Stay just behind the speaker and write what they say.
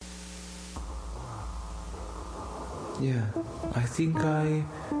Yeah, I think I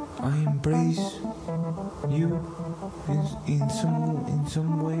embrace you in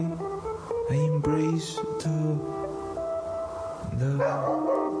some way. I embrace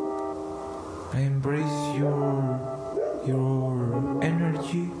I embrace your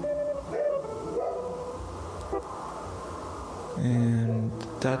energy, and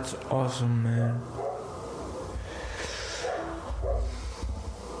that's awesome, man.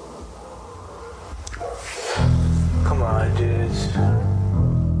 Come on, dudes.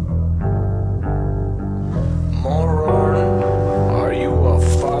 Moron, are you a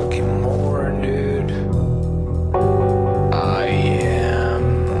fucking moron, dude? I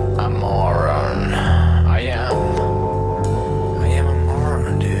am a moron. I am a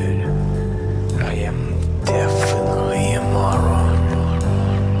moron, dude. I am definitely a moron.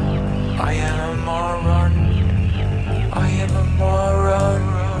 I am a moron. I am a moron.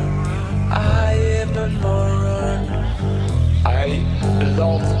 I am a moron. I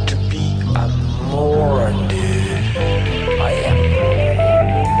love to be a moron, dude. I am moron.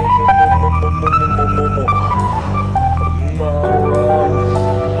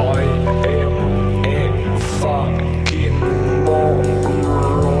 I am a fucking moron.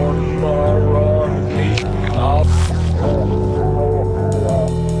 Moron.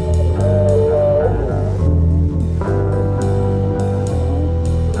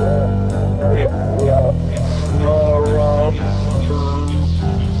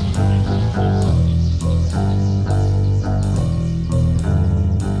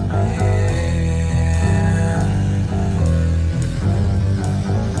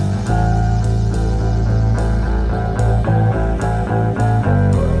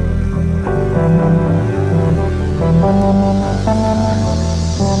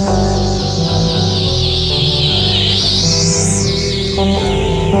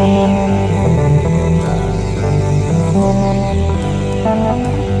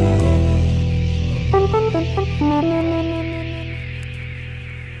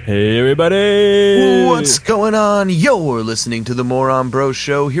 Hey everybody! What's going on? You're listening to the Moron Bro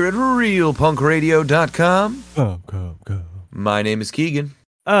Show here at RealPunkRadio.com. Go. My name is Keegan.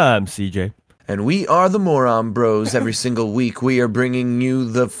 I'm CJ. And we are the Moron Bros. Every single week we are bringing you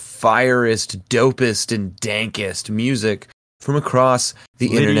the firest, dopest, and dankest music from across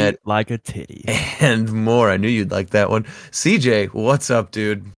the internet. Like a titty. And more. I knew you'd like that one. CJ, what's up,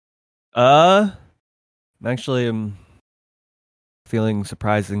 dude? I'm feeling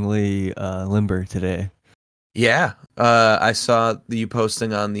surprisingly limber today. Yeah, I saw you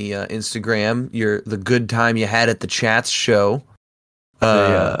posting on the Instagram the good time you had at the Chats show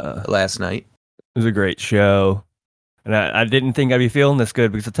last night. It was a great show, and I didn't think I'd be feeling this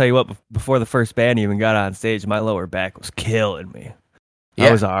good because I'll tell you what, before the first band even got on stage, my lower back was killing me. Yeah.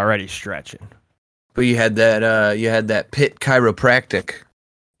 I was already stretching. But you had that pit chiropractic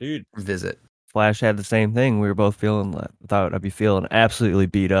visit. Flash had the same thing. We were both thought I'd be feeling absolutely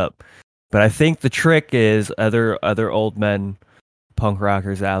beat up. But I think the trick is other old men, punk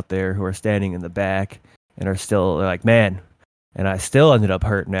rockers out there who are standing in the back and are still like, man, and I still ended up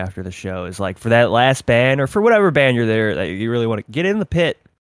hurting after the show, is like for that last band or for whatever band you're there that you really want to get in the pit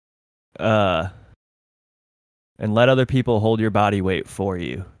and let other people hold your body weight for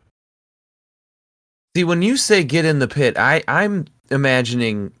you. See, when you say get in the pit, I'm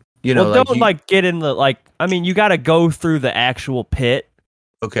imagining, you know, get in the, you got to go through the actual pit.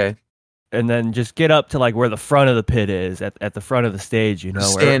 Okay. And then just get up to like where the front of the pit is at the front of the stage, you know,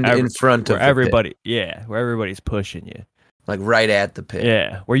 stand in front of everybody, pit. Yeah, where everybody's pushing you, like right at the pit.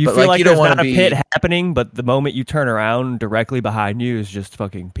 Yeah, where you feel like there's not a pit happening, but the moment you turn around, directly behind you is just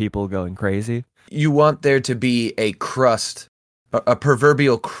fucking people going crazy. You want there to be a crust, a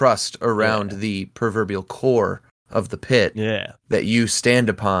proverbial crust around the proverbial core of the pit. Yeah, that you stand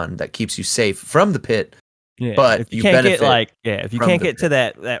upon that keeps you safe from the pit. Yeah, but if you can't get if you can't get to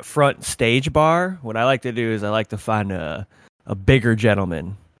that front stage bar, what I like to do is I like to find a bigger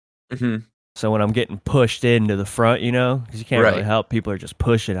gentleman. Mm-hmm. So when I'm getting pushed into the front, you know, because you can't really help, people are just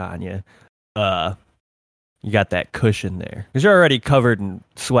pushing on you. You got that cushion there because you're already covered in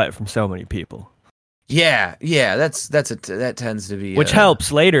sweat from so many people. Yeah, that tends to be which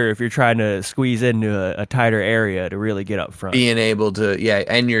helps later if you're trying to squeeze into a tighter area to really get up front. Being able to,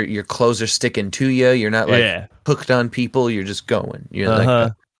 and your clothes are sticking to you. You're not like hooked on people. You're just going.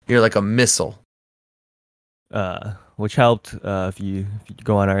 You're like a missile. Which helped. If you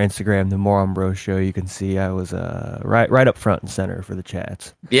go on our Instagram, the Moron Bro Show, you can see I was right up front and center for the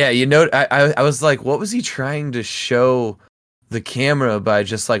chats. Yeah, you know, I was like, what was he trying to show the camera by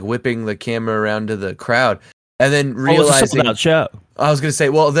just like whipping the camera around to the crowd? and then It was a realizing sold-out show I was gonna say,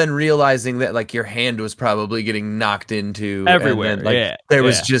 well, then realizing that like your hand was probably getting knocked into everywhere. and then, like Yeah, there yeah.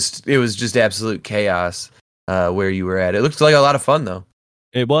 was it was just absolute chaos where you were at. It looked like a lot of fun though.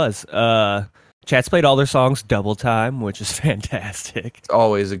 It was. Chats played all their songs double time, which is fantastic. It's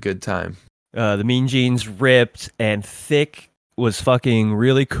always a good time. The Mean Jeans ripped, and Thick was fucking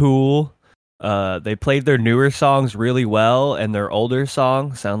really cool. They played their newer songs really well, and their older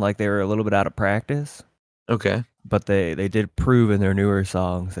songs sound like they were a little bit out of practice. Okay. But they did prove in their newer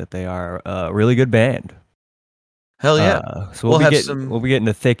songs that they are a really good band. Hell yeah. So We'll have we'll be getting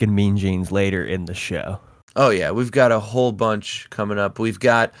to Thick and Mean Jeans later in the show. Oh yeah, we've got a whole bunch coming up. We've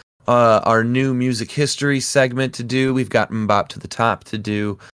got our new music history segment to do. We've got Mbop to the Top to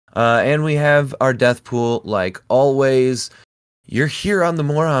do. And we have our death pool like always. You're here on the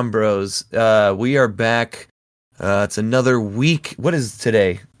Moron Bros. We are back. It's another week. What is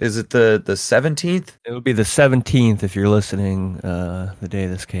today? Is it the 17th? It would be the 17th if you're listening the day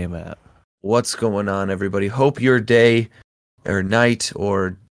this came out. What's going on, everybody? Hope your day or night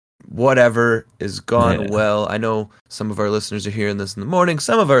or whatever is gone well. I know some of our listeners are hearing this in the morning.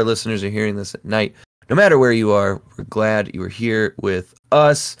 Some of our listeners are hearing this at night. No matter where you are, we're glad you were here with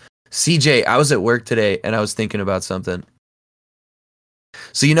us. CJ, I was at work today and I was thinking about something.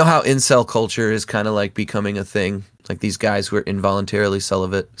 So you know how incel culture is kind of like becoming a thing? Like these guys who are involuntarily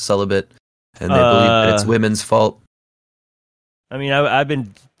celibate, and they believe that it's women's fault. I mean, I've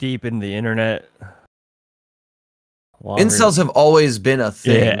been deep in the internet. Incels have always been a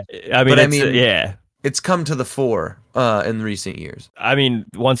thing. Yeah, I mean, yeah, it's come to the fore in recent years. I mean,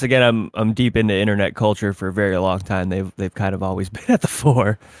 once again, I'm deep into internet culture for a very long time. They've kind of always been at the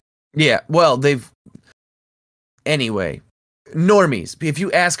fore. Yeah, well, anyway. Normies. If you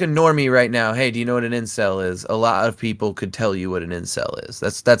ask a normie right now, hey, do you know what an incel is? A lot of people could tell you what an incel is.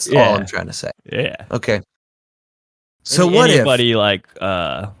 That's all I'm trying to say. Yeah. Okay. So what anybody like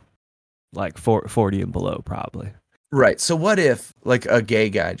 40 and below probably. Right. So what if like a gay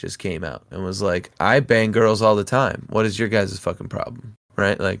guy just came out and was like, I bang girls all the time. What is your guys' fucking problem?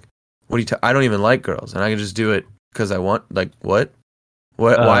 Right? Like, what do you I don't even like girls and I can just do it because I want. Like, what?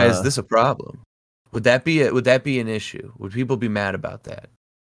 Why is this a problem? Would that be an issue? Would people be mad about that?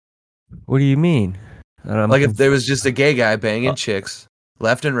 What do you mean? Like if there was just a gay guy banging chicks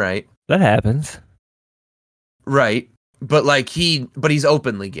left and right. That happens. Right. But like he's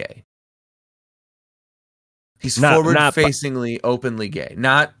openly gay. He's forward-facingly openly gay,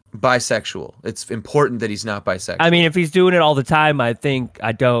 not bisexual. It's important that he's not bisexual. I mean, if he's doing it all the time, I think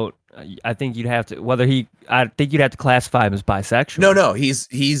you'd have to I think you'd have to classify him as bisexual. No,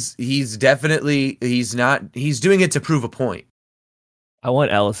 he's definitely he's doing it to prove a point. I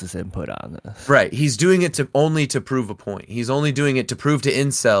want Ellis's input on this. Right, he's doing it only to prove a point. He's only doing it to prove to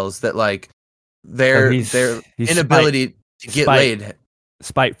incels that like their inability to get laid,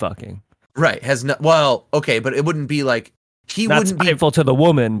 spite fucking. Right, has not. Well, okay, but it wouldn't be like he not wouldn't spiteful to the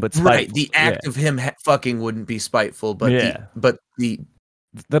woman, but spiteful. Right. The act of him fucking wouldn't be spiteful, but the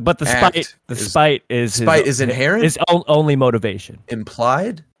spite is inherent. Is only motivation.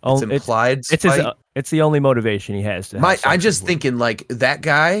 Implied. It's implied. It's the only motivation he has to. I'm just thinking like that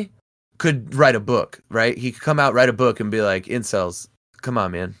guy could write a book, right? He could come out, write a book, and be like, "Incels, come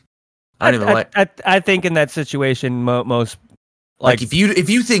on, man." I think in that situation, most. Like if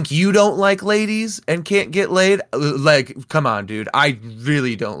you think you don't like ladies and can't get laid, like come on, dude. I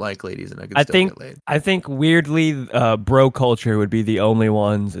really don't like ladies and I can still get laid. I think weirdly, bro culture would be the only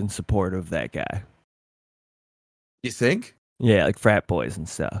ones in support of that guy. You think? Yeah, like frat boys and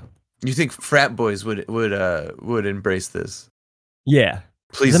stuff. You think frat boys would embrace this? Yeah.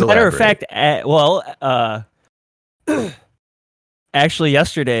 Please. As a matter of fact, actually,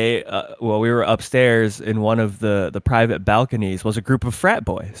 yesterday, we were upstairs in one of the private balconies was a group of frat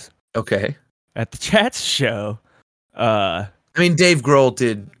boys. Okay. At the Chats show. I mean, Dave Grohl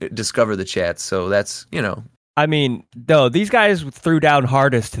did discover the Chats, so that's, I mean, no, these guys threw down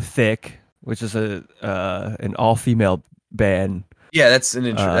hardest to Thick, which is an all-female band. Yeah, that's an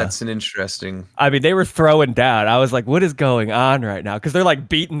interesting. I mean, they were throwing down. I was like, what is going on right now? Because they're like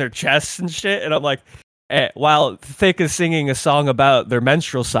beating their chests and shit, and I'm like, while Thick is singing a song about their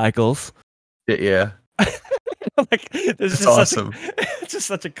menstrual cycles. Yeah. Like, that's awesome. It's just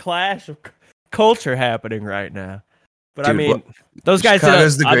such a clash of culture happening right now. But dude, I mean, those guys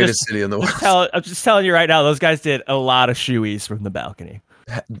Chicago's the greatest city in the world. I'm just telling you right now, those guys did a lot of shoeies from the balcony.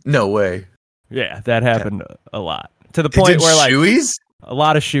 No way. Yeah, that happened a lot. To the point where like shoeies? A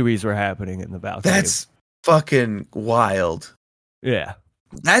lot of shoeies were happening in the balcony. That's fucking wild. Yeah.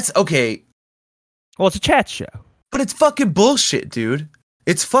 That's okay. Well, it's a chat show. But it's fucking bullshit, dude.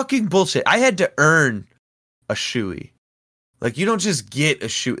 It's fucking bullshit. I had to earn a shoey. Like, you don't just get a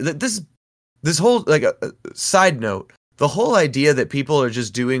shoey. This whole, like, side note, the whole idea that people are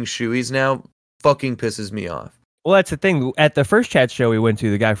just doing shoeys now fucking pisses me off. Well, that's the thing. At the first chat show we went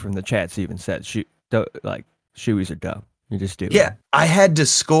to, the guy from the chats even said, shoeys are dumb. You just do. Yeah, I had to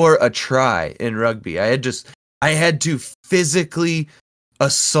score a try in rugby. I had to physically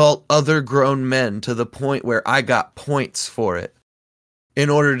assault other grown men to the point where I got points for it in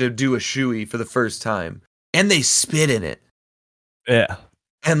order to do a shoey for the first time. And they spit in it. Yeah.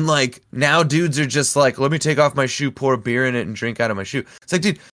 And like, now dudes are just like, let me take off my shoe, pour beer in it, and drink out of my shoe. It's like,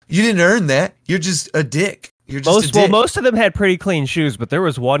 dude, you didn't earn that. You're just a dick. You're just a dick. Well, most of them had pretty clean shoes, but there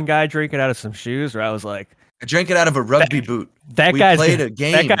was one guy drinking out of some shoes where I was like, I drank it out of a rugby boot. That we guy's played gonna, a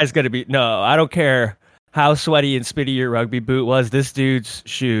game. That guy's gonna be I don't care how sweaty and spitty your rugby boot was. This dude's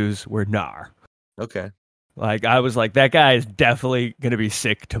shoes were gnar. Okay. Like, I was like, that guy is definitely gonna be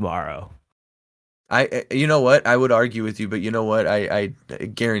sick tomorrow. You know what? I would argue with you, but you know what? I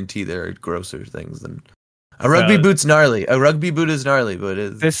guarantee there are grosser things than a rugby boot's gnarly. A rugby boot is gnarly,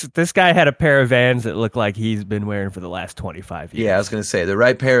 but this guy had a pair of Vans that looked like he's been wearing for the last 25 years. Yeah, I was gonna say the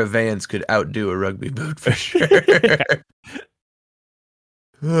right pair of Vans could outdo a rugby boot for sure.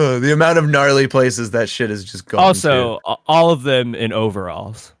 The amount of gnarly places that shit has just gone. Also, all of them in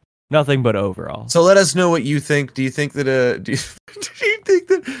overalls. Nothing but overalls. So let us know what you think. Do you think that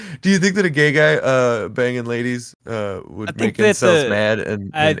do you think that a gay guy banging ladies would make incels mad in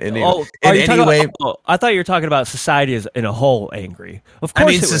any way? I thought you were talking about society as in a whole angry. Of course,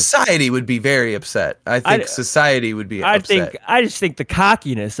 I mean, society would be very upset. I think society would be upset. I just think the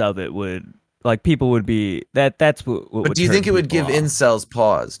cockiness of it would, like, people would be that's what. But do you think it would give incels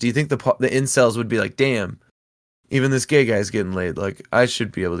pause? Do you think the incels would be like, damn, even this gay guy's getting laid? Like, I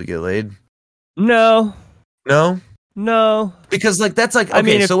should be able to get laid. No. Because, like, that's like, okay, I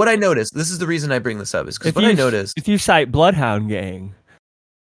mean, so what I noticed, this is the reason I bring this up, is because what I noticed. If you cite Bloodhound Gang.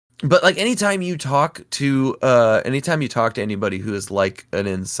 But, like, anytime you talk to anybody who is like an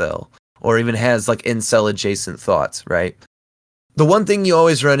incel, or even has, like, incel adjacent thoughts, right? The one thing you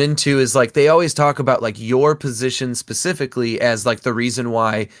always run into is, like, they always talk about, like, your position specifically as, like, the reason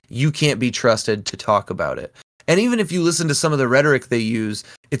why you can't be trusted to talk about it. And even if you listen to some of the rhetoric they use,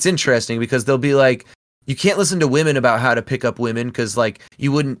 it's interesting because they'll be like, you can't listen to women about how to pick up women because, like,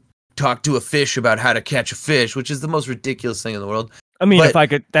 you wouldn't talk to a fish about how to catch a fish, which is the most ridiculous thing in the world. I mean, if I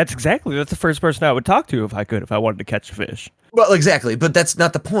could, that's the first person I would talk to if I wanted to catch a fish. Well, exactly, but that's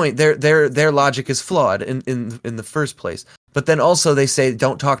not the point. Their logic is flawed in the first place. But then also they say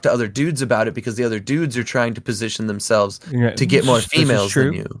don't talk to other dudes about it because the other dudes are trying to position themselves to get more females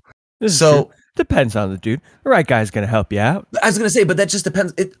than you. So depends on the dude. The right guy's going to help you out. I was going to say, but that just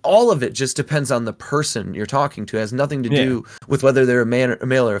depends. All of it just depends on the person you're talking to. It has nothing to do with whether they're a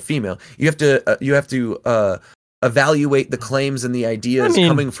male or a female. You have to evaluate the claims and the ideas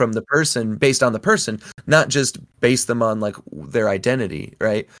coming from the person based on the person, not just base them on, like, their identity,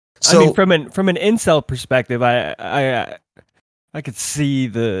 right? So, I mean, from an incel perspective, I could see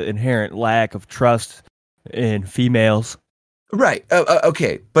the inherent lack of trust in females. Right.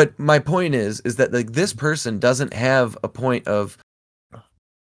 Okay. But my point is that, like, this person doesn't have a point of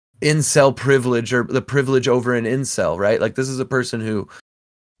incel privilege or the privilege over an incel, right? Like, this is a person who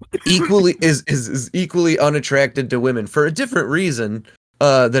equally is equally unattracted to women for a different reason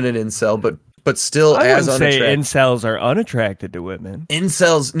than an incel, but still as unattracted. I wouldn't say incels are unattracted to women.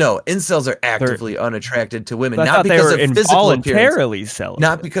 Incels are actively unattracted to women, not because of physical appearance. Celibate.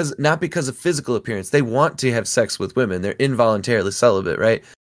 Not because of physical appearance. They want to have sex with women. They're involuntarily celibate, right?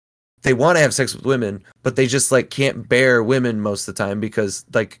 They want to have sex with women, but they just, like, can't bear women most of the time because,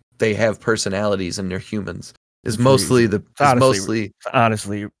 like, they have personalities and they're humans. Honestly,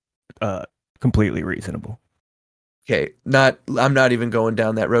 completely reasonable. Okay, I'm not even going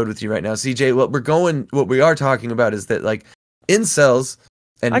down that road with you right now, CJ. What we are talking about is that, like, incels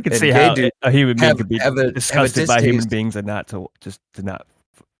and I could see how a human being could be disgusted by human beings and not to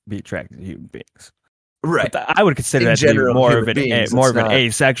be attracted to human beings. Right. But I would consider that to be more of an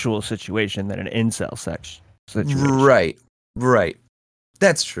asexual situation than an incel situation. Right.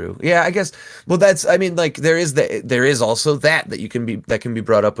 That's true. Yeah, I guess. Well, I mean, like, there is also that can be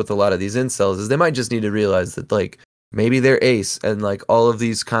brought up with a lot of these incels, is they might just need to realize that, like, maybe they're ace and, like, all of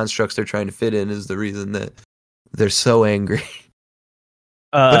these constructs they're trying to fit in is the reason that they're so angry.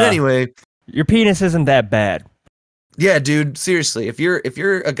 But anyway, your penis isn't that bad. Yeah, dude, seriously, if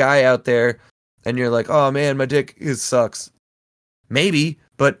you're a guy out there and you're like, "Oh man, my dick sucks." Maybe,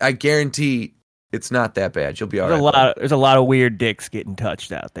 but I guarantee it's not that bad. You'll be all right. There's a lot of weird dicks getting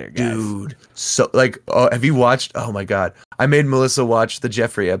touched out there, guys. Dude. So, like, have you watched? Oh my god, I made Melissa watch the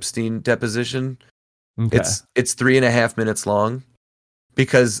Jeffrey Epstein deposition Okay. It's 3.5 minutes long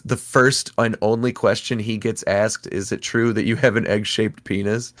because the first and only question he gets asked is it true that you have an egg-shaped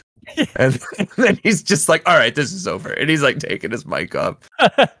penis? And then he's just like, all right, this is over. And he's like taking his mic off.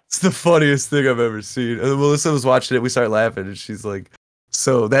 It's the funniest thing I've ever seen. And then Melissa was watching it. We started laughing and she's like,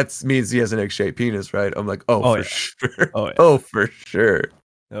 so that means he has an egg-shaped penis, right? I'm like, oh, for sure. Oh, yeah. Oh, for sure.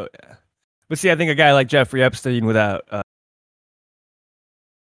 Oh, yeah. But see, I think a guy like Jeffrey Epstein without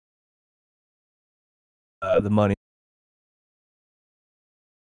the money.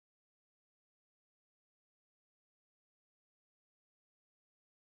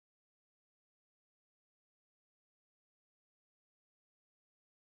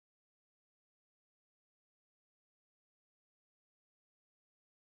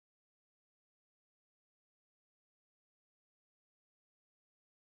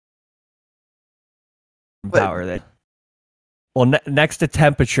 Power that. Well, next to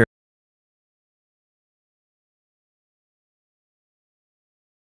temperature,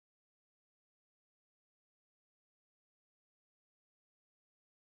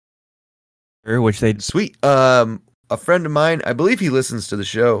 which they Sweet. A friend of mine, I believe he listens to the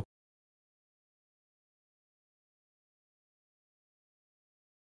show.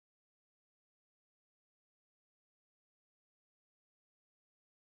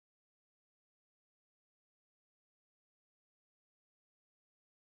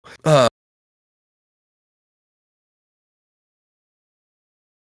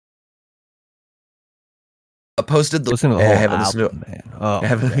 Posted the listen to the I whole haven't album, listened to man. Oh, I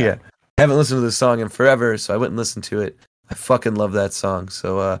haven't listened to this song in forever, so I went and listened to it. I fucking love that song.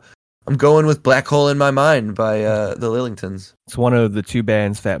 So I'm going with Black Hole in My Mind by the Lillingtons. It's one of the two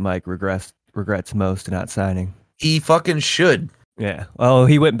bands Fat Mike regrets most not signing. He fucking should. Yeah. Well,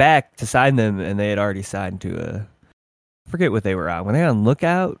 he went back to sign them, and they had already signed to I forget what they were on. Were they on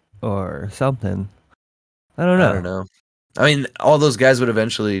Lookout or something? I don't know. I mean, all those guys would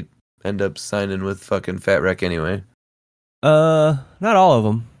eventually end up signing with fucking Fat Wreck anyway. Not all of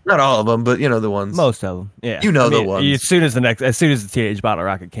them. Not all of them, but you know the ones. Most of them. Yeah. The ones. As soon as the Teenage Bottle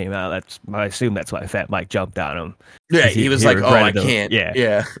Rocket came out, I assume that's why Fat Mike jumped on him. Yeah, he was like, "Oh, I can't.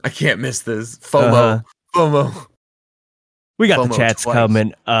 Yeah, I can't miss this." FOMO. We got the chats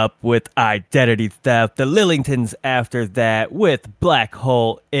coming up with Identity Theft. The Lillingtons after that with Black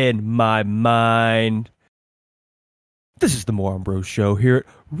Hole in My Mind. This is the Moron Bros Show here at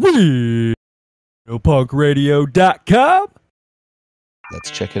RadioPunkRadio.com. Let's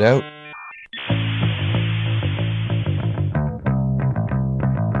check it out.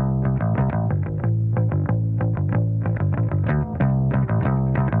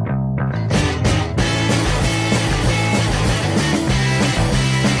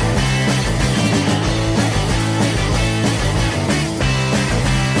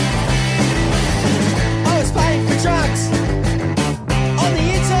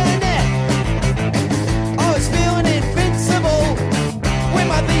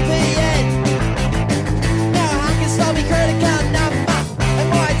 VPN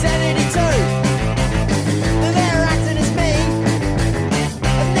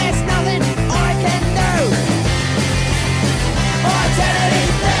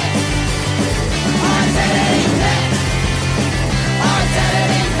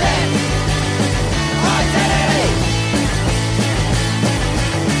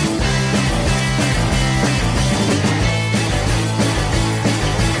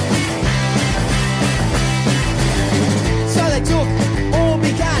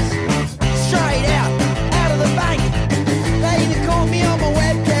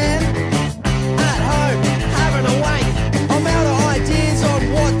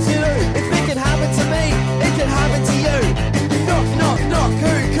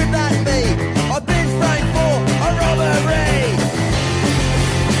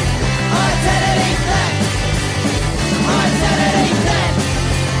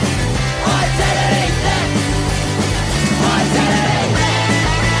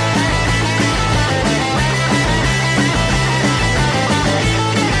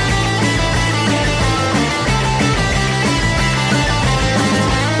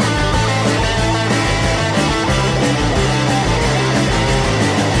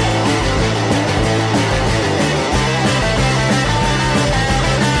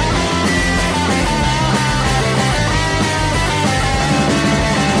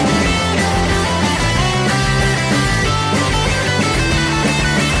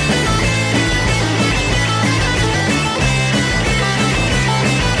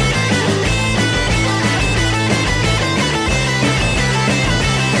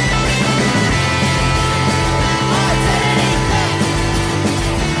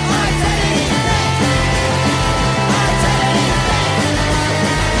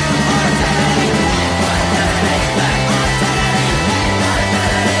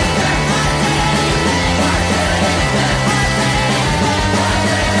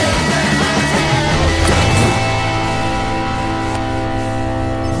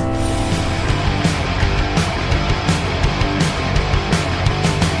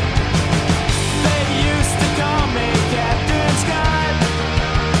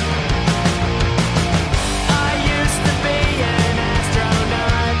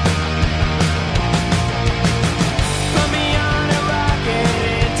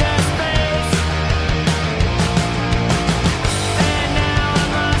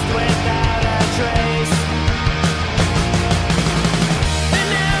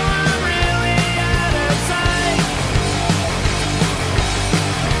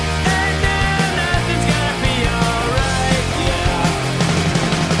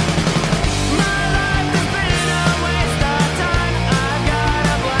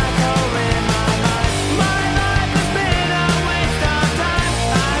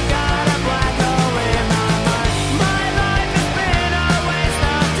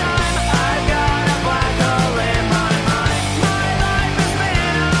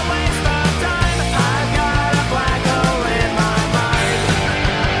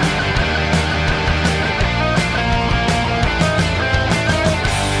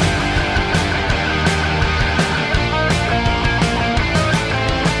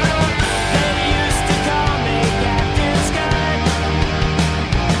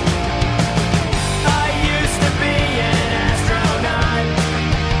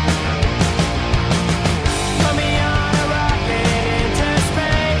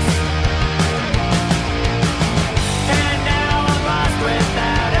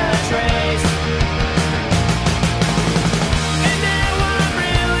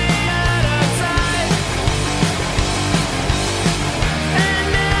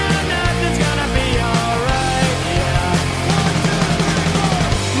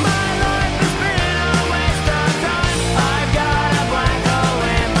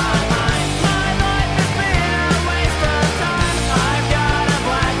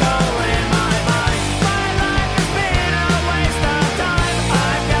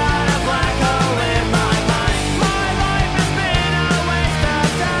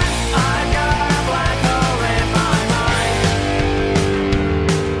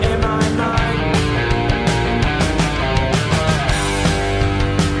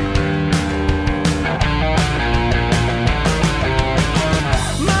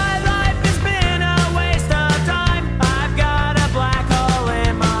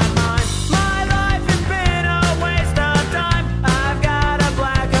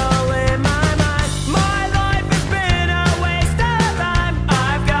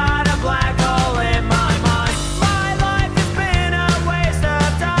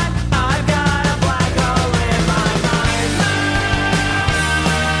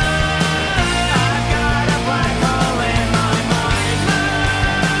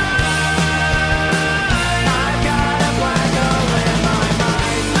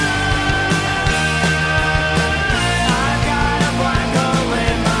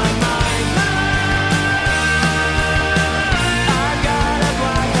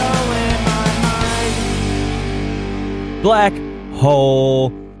Black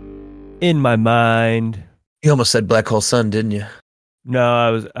hole in my mind. You almost said Black Hole Sun, didn't you?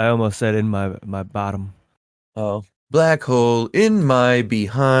 No, I almost said in my bottom. Oh. Black hole in my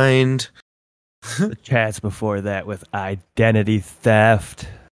behind. The chats before that with identity theft.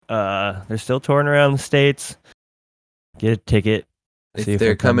 They're still touring around the states. Get a ticket. If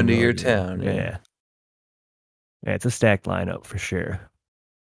they're coming to your town. Yeah. Yeah, it's a stacked lineup for sure.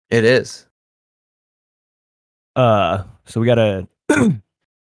 It is. So we got a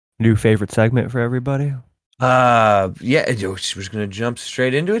new favorite segment for everybody. Yeah, we're just gonna jump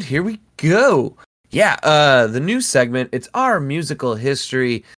straight into it. Here we go. Yeah, the new segment, it's our musical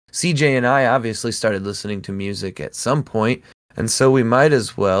history. CJ and I obviously started listening to music at some point, and so we might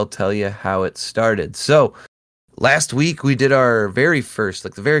as well tell you how it started. So, last week we did our very first,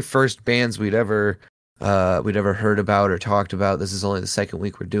 the very first bands we'd ever heard about or talked about. This is only the second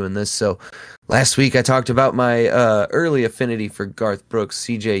week we're doing this. So, last week I talked about my early affinity for Garth Brooks.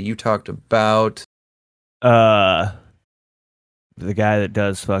 CJ, you talked about the guy that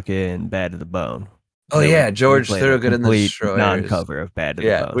does fucking Bad to the Bone. Oh yeah, George Thorogood and the Destroyers. Non-cover of Bad to the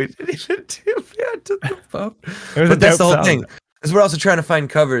Bone. Yeah, we didn't even do Bad to the Bone. But that's the whole thing. Is we're also trying to find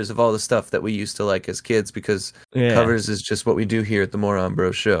covers of all the stuff that we used to like as kids because covers is just what we do here at the Moron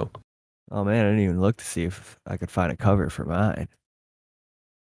Bros Show. Oh man, I didn't even look to see if I could find a cover for mine.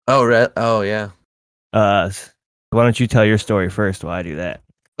 Oh right. Oh yeah. Why don't you tell your story first while I do that?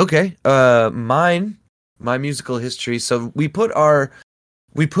 Okay. My musical history. So we put our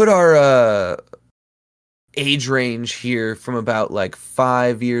age range here from about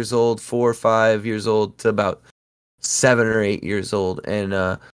 5 years old, 4 or 5 years old to about 7 or 8 years old. And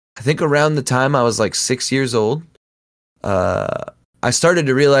I think around the time I was 6 years old, I started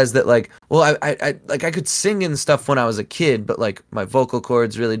to realize that I could sing and stuff when I was a kid, but my vocal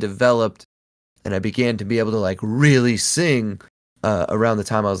cords really developed and I began to be able to really sing around the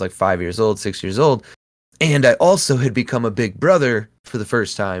time I was 5 years old, 6 years old. And I also had become a big brother for the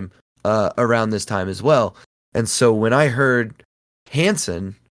first time around this time as well. And so when I heard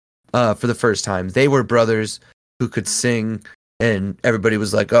Hanson for the first time, they were brothers who could sing and everybody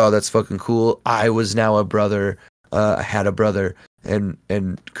was like, oh, that's fucking cool. I was now a brother. I had a brother and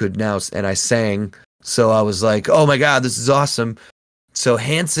could now, and I sang. So I was like, oh my God, this is awesome. So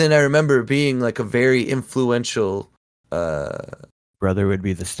Hanson, I remember being a very influential. Brother would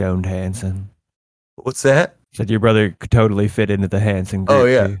be the stoned Hanson. What's that? Said your brother could totally fit into the Hanson group. Oh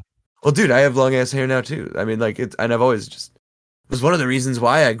yeah. Too. Well, dude, I have long ass hair now too. I mean, and I've always it was one of the reasons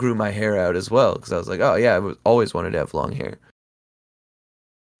why I grew my hair out as well, because I was like, oh yeah, always wanted to have long hair.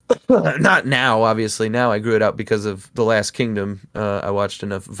 Not now, obviously. Now I grew it out because of The Last Kingdom. I watched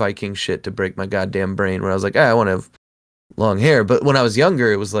enough Viking shit to break my goddamn brain. Where I was like, I want to have long hair. But when I was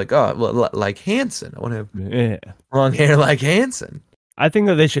younger, it was like, oh, well, like Hanson. I want to have long hair like Hanson. I think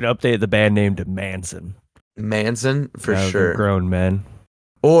that they should update the band name to Manson. Manson for sure. Grown men.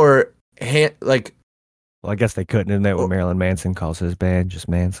 Or well, I guess they couldn't, isn't that what Marilyn Manson calls his band? Just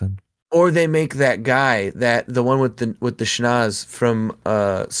Manson. Or they make that guy, the one with the schnoz from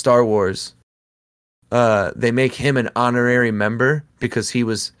Star Wars. They make him an honorary member because he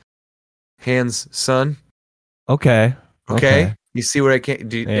was Han's son. Okay. You see where I can't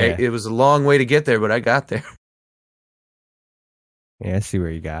do? Yeah. It was a long way to get there, but I got there. Yeah, I see where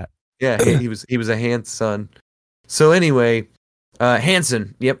you got. Yeah, he was a Han's son. So anyway,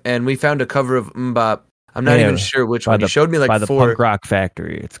 Hanson. Yep, and we found a cover of Mbop. I'm not even sure which one. He showed me by the 4. Punk Rock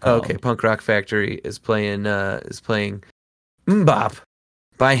Factory. It's called. Okay, Punk Rock Factory is playing Mbop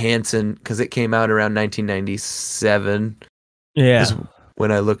by Hanson because it came out around 1997. Yeah,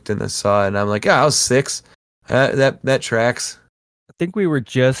 when I looked and I saw it, and I'm like, I was 6. That tracks. I think we were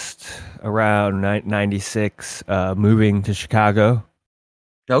just around 96, moving to Chicago.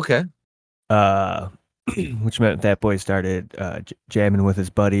 Okay. Which meant that boy started jamming with his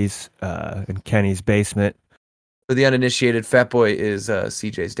buddies in Kenny's basement. For the uninitiated, Fat Boy is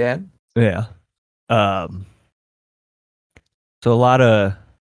CJ's dad. Yeah. So a lot of,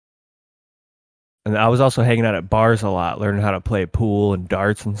 and I was also hanging out at bars a lot, learning how to play pool and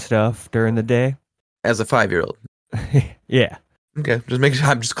darts and stuff during the day. As a 5-year-old. Yeah. Okay,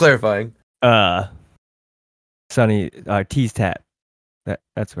 I'm just clarifying. Sonny, Tease Tap.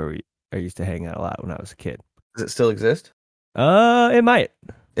 That's where I used to hang out a lot when I was a kid. Does it still exist? It might.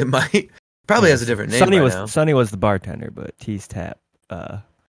 It might. Probably has a different name now. Sonny was the bartender, but Tease Tap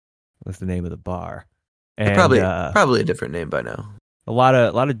was the name of the bar. And probably a different name by now. A lot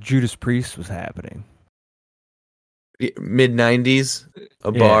of Judas Priest was happening. Mid 90s,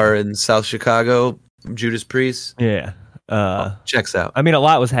 a bar in South Chicago, Judas Priest. Yeah. Checks out. I mean, a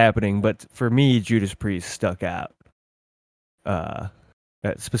lot was happening, but for me, Judas Priest stuck out. uh,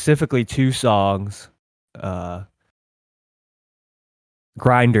 specifically two songs, uh,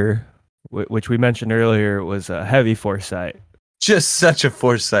 Grinder, which we mentioned earlier, was a heavy foresight. Just such a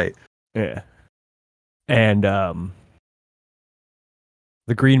foresight. Yeah. And the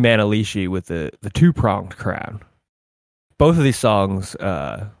Green Manalishi with the two-pronged crown. Both of these songs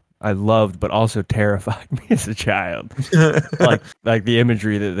I loved, but also terrified me as a child. like the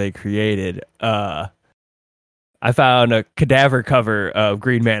imagery that they created. I found a cadaver cover of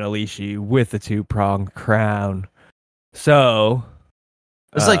Green Manalishi with the two-pronged crown. So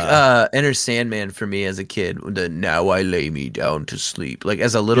it's like Enter Sandman for me as a kid. The Now I Lay Me Down to Sleep. Like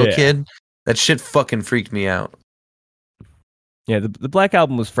as a little kid, that shit fucking freaked me out. Yeah, the Black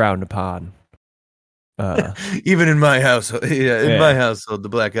Album was frowned upon. Even in my household, my household, the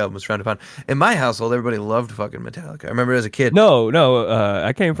Black Album was frowned upon. In my household, everybody loved fucking Metallica. I remember as a kid. No,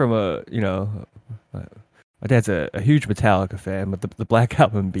 I came from my dad's a huge Metallica fan, but the Black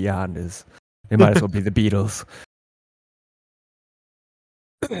Album and beyond it might as well be the Beatles.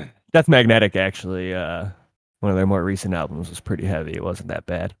 Death Magnetic, actually, one of their more recent albums was pretty heavy. It wasn't that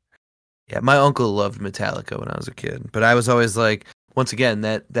bad. Yeah, my uncle loved Metallica when I was a kid, but I was always like, once again,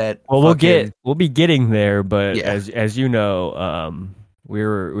 that. Well, we'll be getting there, but as you know, we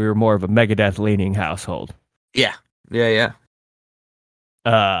were more of a Megadeth leaning household. Yeah.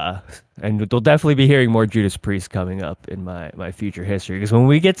 And we'll definitely be hearing more Judas Priest coming up in my future history, because when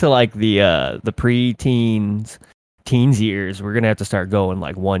we get to like the pre-teens, teens years, we're gonna have to start going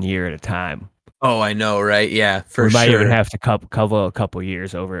like 1 year at a time. Oh, I know, right? Yeah, for sure. We might even have to cover a couple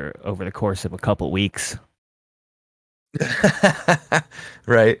years over the course of a couple weeks.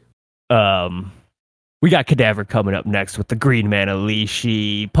 Right. We got Cadaver coming up next with the Green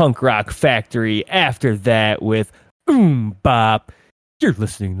Manalishi, Punk Rock Factory. After that with Bop. You're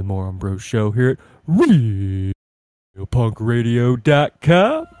listening to the Moron Bros Show here at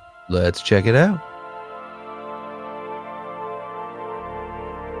RealPunkRadio.com. Let's check it out.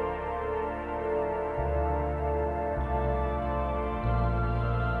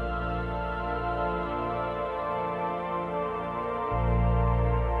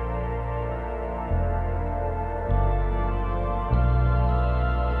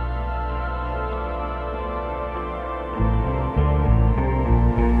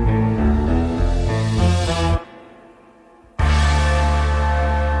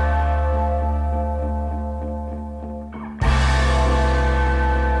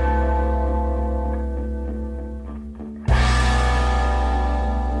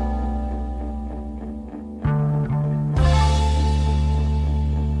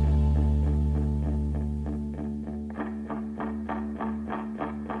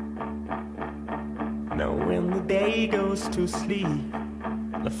 Now when the day goes to sleep,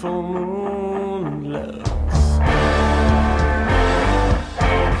 the full moon looks.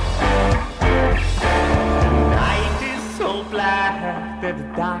 The night is so black that the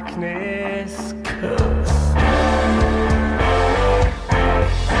darkness cooks.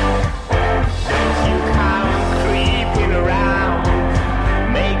 You come creeping around,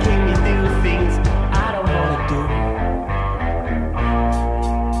 making me do things I don't wanna do.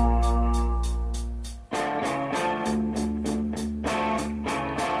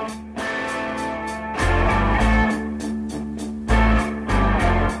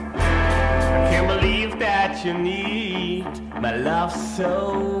 You need my love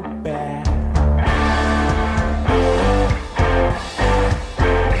so bad.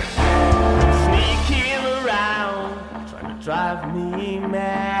 Sneaking around, trying to drive me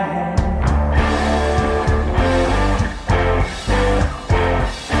mad.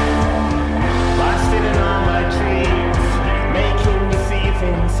 Lost in all my dreams, making me see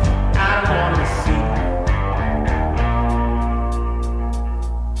things I don't want to see.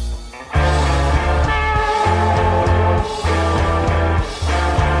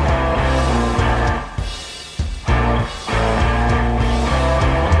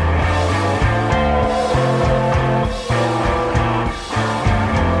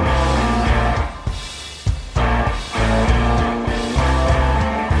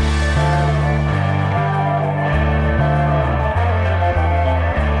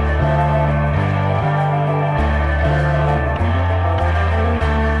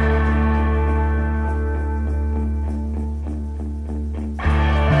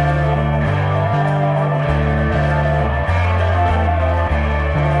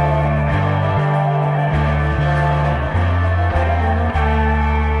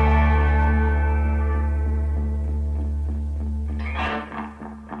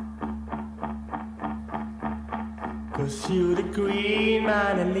 Cause you the green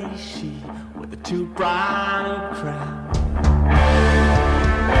Manalishi with the two brown crown.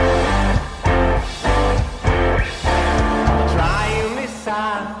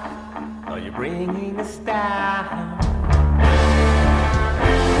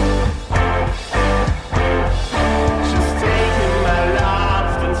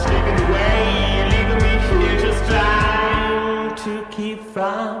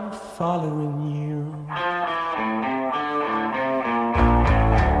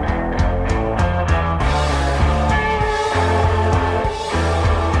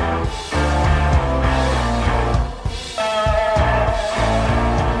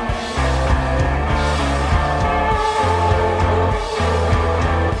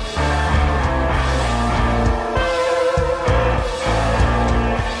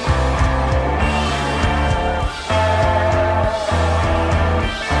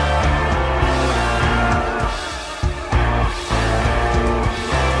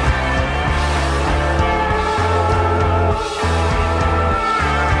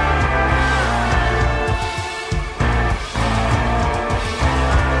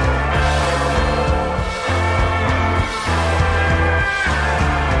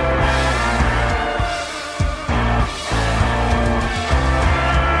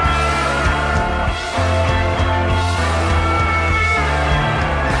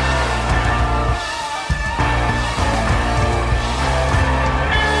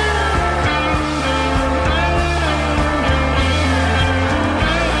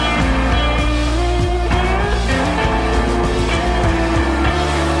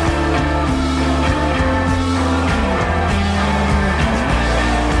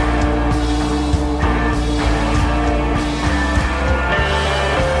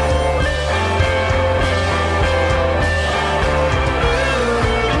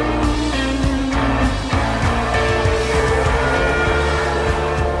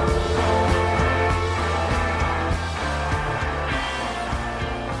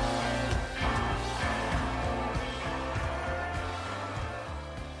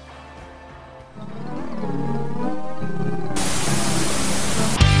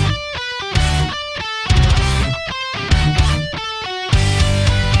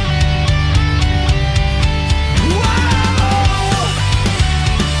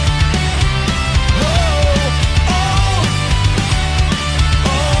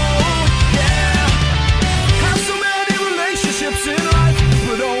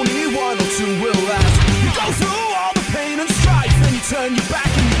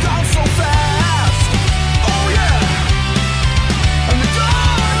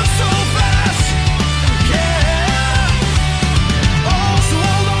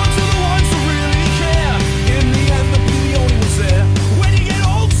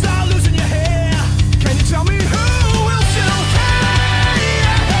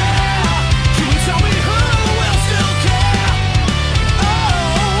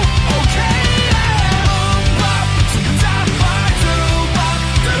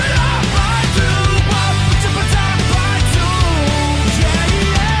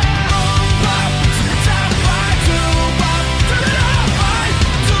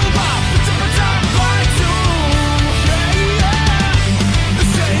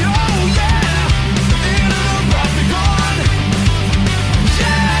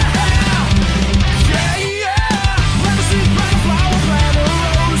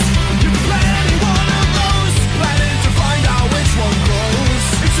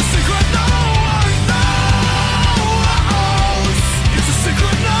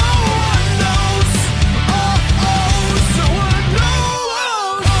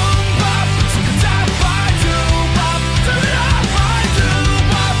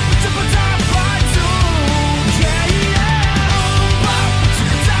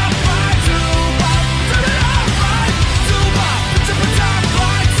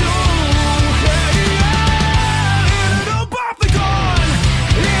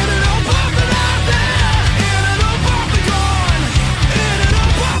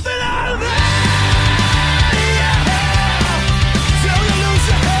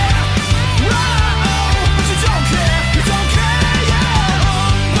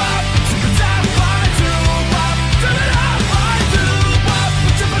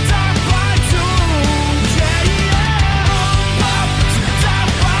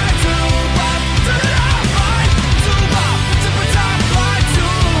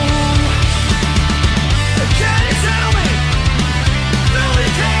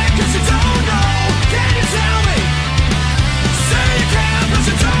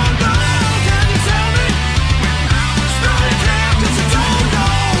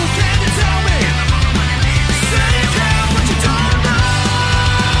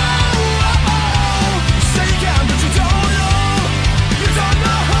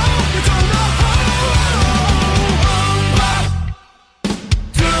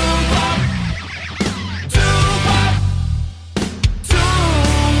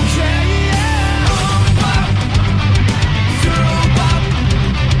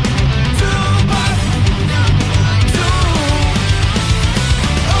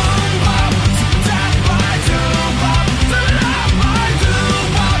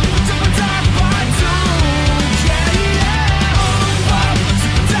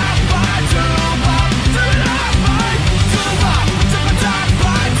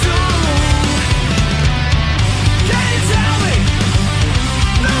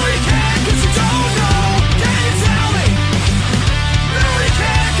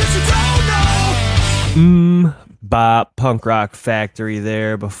 Bop, Punk Rock Factory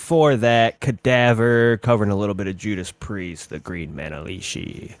there. Before that, Cadaver, covering a little bit of Judas Priest, the Green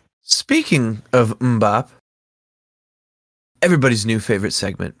Manalishi. Speaking of Mbop, everybody's new favorite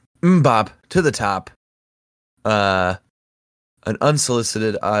segment, Mbop to the top. An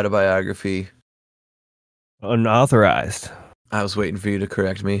unsolicited autobiography. Unauthorized. I was waiting for you to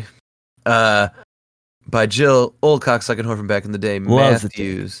correct me. By Jill, old cocksucking whore from back in the day. Loves it.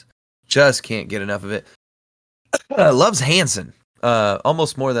 Matthews. Just can't get enough of it. Loves Hanson.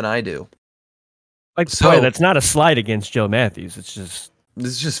 Almost more than I do. Like, So- that's not a slight against Joe Matthews. It's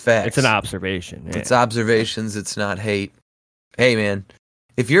just facts. it's an observation. Yeah. It's observations. It's not hate. Hey, man,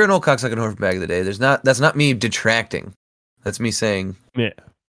 if you're an old cocksucking whore from back in the day, that's not me detracting. That's me saying, Yeah.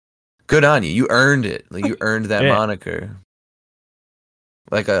 good on you. You earned it. Like, you earned that Yeah. moniker.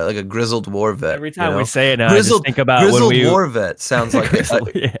 Like a grizzled war vet. Every time you know? we say it now, I just think about when grizzled we war vet sounds like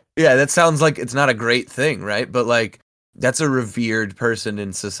yeah. yeah, that sounds like it's not a great thing, right? But like that's a revered person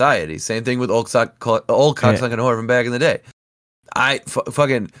in society. Same thing with old cocksucking whore from back in the day.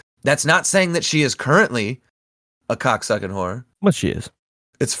 Fucking. That's not saying that she is currently a cocksucking whore. What she is.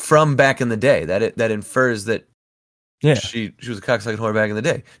 It's from back in the day. That infers that Yeah. she was a cocksucking whore back in the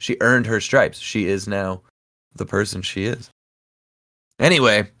day. She earned her stripes. She is now the person she is.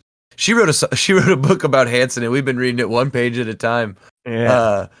 Anyway, she wrote a book about Hanson, and we've been reading it one page at a time.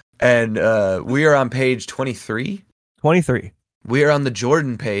 Yeah. And we are on page 23. 23. We are on the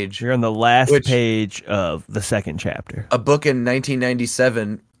Jordan page. You're on the last Which- page of the second chapter. A book in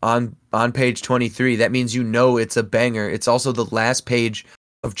 1997 on page 23. That means you know it's a banger. It's also the last page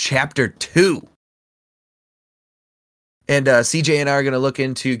of chapter 2. And CJ and I are going to look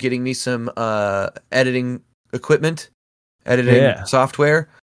into getting me some editing equipment, editing software,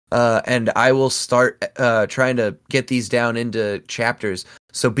 and I will start trying to get these down into chapters.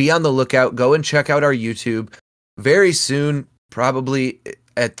 So be on the lookout. Go and check out our YouTube. Very soon, probably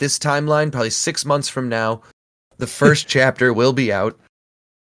at this timeline, probably 6 months from now, the first chapter will be out.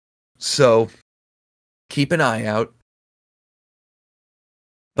 So keep an eye out.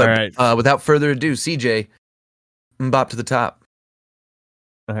 But All right. Without further ado, CJ, mbop to the top.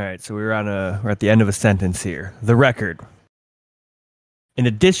 All right, so we're at the end of a sentence here. The record. In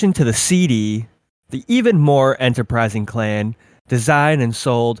addition to the CD, the even more enterprising clan designed and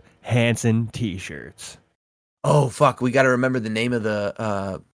sold Hanson T-shirts. Oh fuck, we got to remember the name of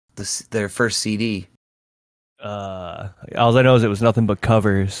their first CD. All I know is it was nothing but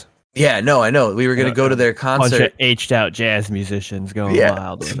covers. Yeah, no, I know. We were gonna go to their Bunch concert. of aged out jazz musicians going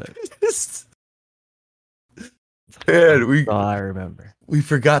wild with it. Man, That's all I remember. we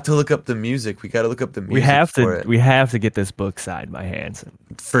forgot to look up the music. We got to look up the music. We have to get this book signed by Hanson.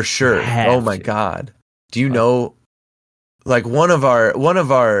 For sure. Have Oh my to. god. Do you know like one of our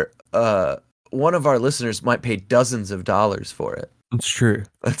listeners might pay dozens of dollars for it. It's true.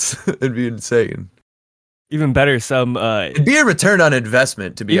 It'd be insane. Even better, some It'd be a return on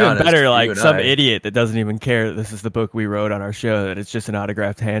investment, to be even honest. better, you like and some I. idiot that doesn't even care that this is the book we wrote on our show, that it's just an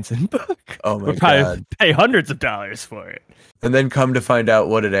autographed Hanson book. Oh my We'll probably god. pay hundreds of dollars for it. And then come to find out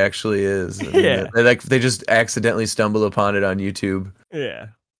what it actually is. And Yeah. they just accidentally stumble upon it on YouTube. Yeah.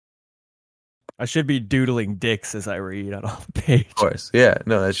 I should be doodling dicks as I read on all the pages. Of course. Yeah.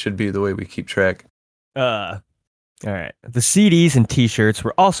 No, that should be the way we keep track. All right. The CDs and T-shirts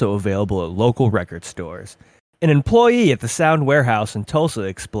were also available at local record stores. An employee at the Sound Warehouse in Tulsa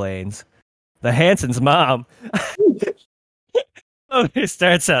explains, the Hanson's mom. Oh, it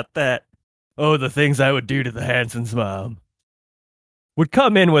starts out that. Oh, the things I would do to the Hanson's mom. Would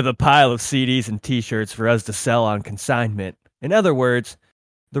come in with a pile of CDs and T-shirts for us to sell on consignment. In other words,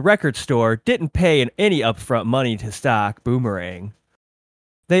 the record store didn't pay any upfront money to stock Boomerang.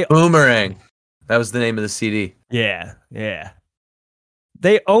 Boomerang. That was the name of the CD. Yeah.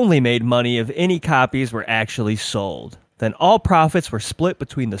 They only made money if any copies were actually sold. Then all profits were split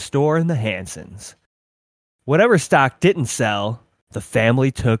between the store and the Hansons. Whatever stock didn't sell, the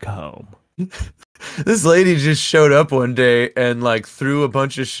family took home. This lady just showed up one day and like threw a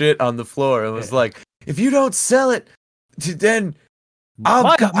bunch of shit on the floor and was like, if you don't sell it, then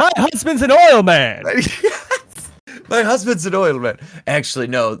My husband's an oil man. My husband's an oil man. Actually,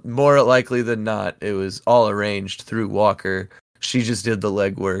 no, more likely than not, it was all arranged through Walker. She just did the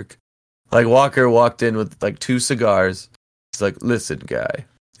legwork. Like Walker walked in with like 2 cigars. He's like, listen, guy,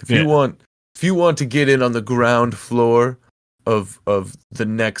 if you want to get in on the ground floor of the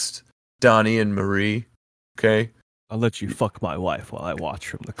next Donnie and Marie, okay? I'll let you fuck my wife while I watch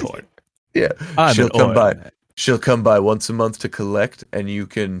from the corner. Yeah. I'm She'll an come oil by. man. She'll come by once a month to collect, and you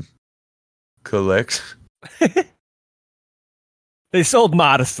can collect. They sold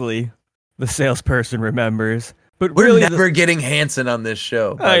modestly. the salesperson remembers. But We're really, never getting Hanson on this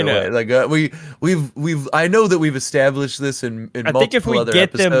show, by I the know. way. Like we've I know that we've established this in I multiple think if we other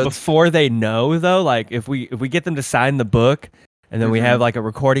get them episodes. before they know, though, like if we get them to sign the book, and then we have like a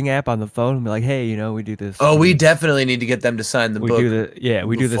recording app on the phone, and be like, hey, we do this. Oh, we definitely need to get them to sign the we book. do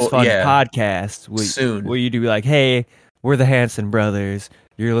we do this before- fun yeah, podcast. soon. Where you do like, hey, we're the Hanson brothers.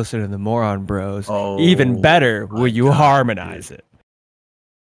 You're listening to the Moron Bros. Oh, Even better, will you God, harmonize it?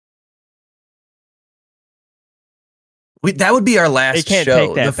 That would be our last They can't show.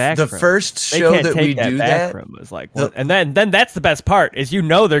 take that back the from first They show can't that take we that do back that. from us. Like, and then that's the best part is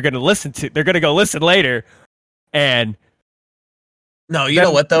they're gonna listen to. They're gonna go listen later, and No, you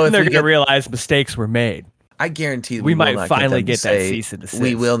know what though? If they're we gonna get, realize mistakes were made. I guarantee We will might not finally get get them to that say, cease and desist.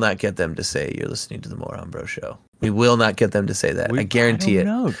 We will not get them to say you're listening to the Moron Bro show. We will not get them to say that. I guarantee it.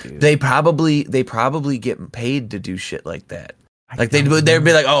 No, dude. They probably get paid to do shit like that. Like they'd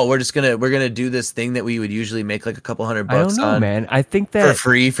be like, oh, we're gonna do this thing that we would usually make like a couple $100 I don't know, on man. I think for that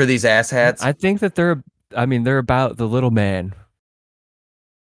free for these asshats. I think that they're about the little man.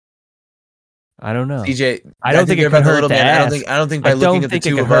 I don't know. CJ, I don't think it they're could about the hurt little to man. ask. I don't think by I looking don't at the think it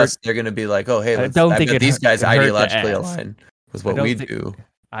two could of hurt. us, they're gonna be like, oh, hey, I I've don't think got it these guys could hurt to ideologically ask. aligned with I what don't we think- do.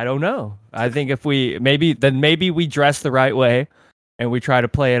 I don't know. I think if we maybe we dress the right way and we try to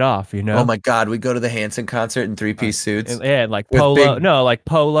play it off, Oh my God, we go to the Hanson concert in 3-piece suits, and like with big-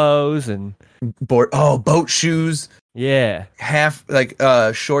 polos and boat shoes, yeah.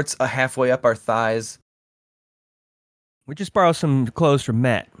 shorts halfway up our thighs. We just borrow some clothes from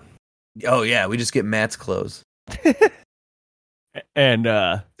Matt. Oh yeah, we just get Matt's clothes. And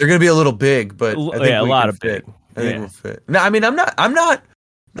They're gonna be a little big, but I think a we lot can of fit. big. I think we'll fit. No, I mean I'm not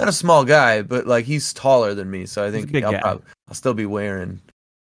a small guy, but like he's taller than me, so I He's a think big guy. I'll still be wearing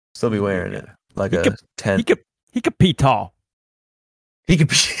it like He a could- tent. He could pee tall. He could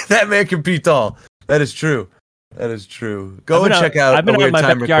be that man can be tall. That is true. Go and check out I've been A out in Weird my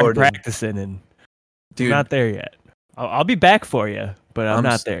Time backyard Recording. practicing, and Dude, I'm not there yet. I'll be back for you, but I'm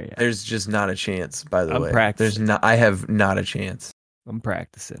not there yet. There's just not a chance, by the I'm way. practicing. I have not a chance. I'm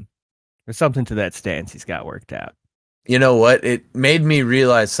practicing. There's something to that stance he's got worked out. You know what? It made me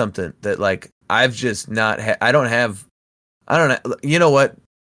realize something that like I've just not I don't know. You know what?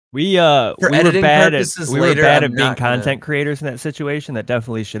 We were editing bad at purposes we were later, bad I'm at being not gonna- content creators in that situation. That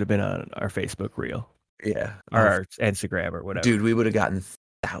definitely should have been on our Facebook reel Yeah. or our Instagram or whatever. Dude, we would have gotten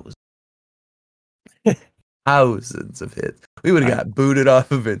thousands of hits. We would have got booted off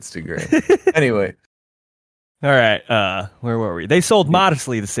of Instagram. Anyway, All right, where were we? They sold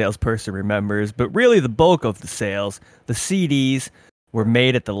modestly, the salesperson remembers, but really the bulk of the sales, the CDs, were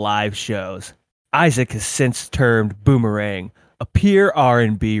made at the live shows. Isaac has since termed Boomerang a pure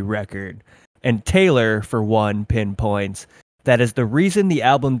R&B record, and Taylor, for one, pinpoints that is the reason the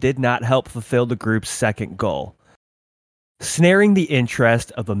album did not help fulfill the group's second goal, snaring the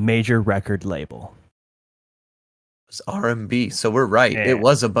interest of a major record label. it was R&B, so we're right. Yeah. It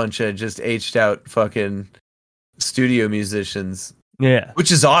was a bunch of just aged out fucking studio musicians, Yeah.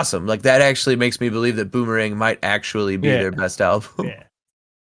 which is awesome. Like that actually makes me believe that Boomerang might actually be their best album.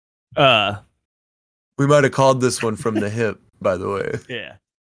 Yeah. We might have called this one From the Hip, by the way. Yeah.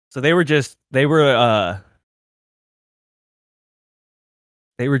 So they were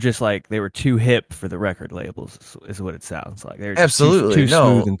too hip for the record labels is what it sounds like. They were just Absolutely, too no.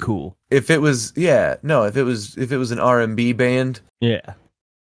 smooth and cool. If it was an R&B band, Yeah.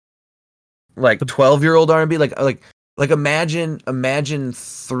 like 12-year-old R&B, like imagine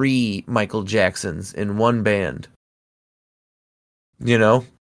 3 Michael Jacksons in one band. You know?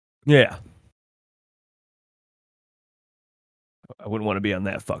 Yeah. I wouldn't want to be on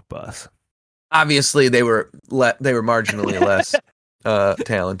that fuck bus. Obviously they were marginally less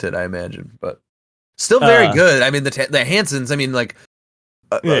talented, I imagine, but still very good. I mean the Hansons, I mean like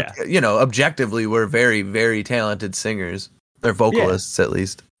objectively were very, very talented singers. They're vocalists at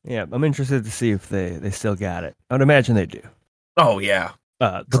least. Yeah, I'm interested to see if they still got it. I'd imagine they do. Oh yeah.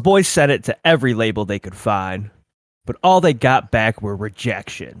 The boys sent it to every label they could find, but all they got back were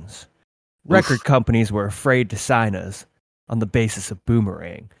rejections. Record companies were afraid to sign us on the basis of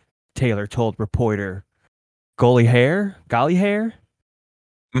Boomerang, Taylor told reporter Golly Hair?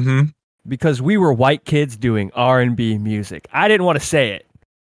 Mm-hmm. Because we were white kids doing R&B music. I didn't want to say it,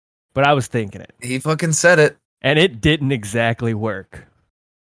 but I was thinking it. He fucking said it. And it didn't exactly work.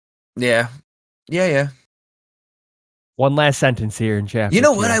 Yeah. One last sentence here in chapter You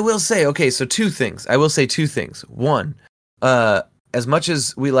know 2. what I will say? Okay, so 2 things. I will say 2 things. One, as much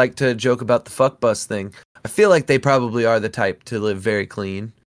as we like to joke about the fuck bus thing, I feel like they probably are the type to live very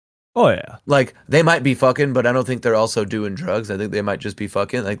clean. Oh yeah. Like they might be fucking, but I don't think they're also doing drugs. I think they might just be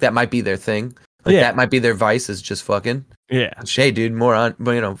fucking. Like that might be their thing. Like Yeah. that might be their vice is just fucking. Yeah. Which, hey, dude, more on,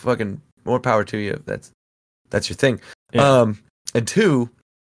 but fucking more power to you. If that's your thing. Yeah. And two,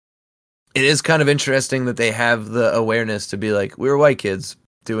 it is kind of interesting that they have the awareness to be like, we're white kids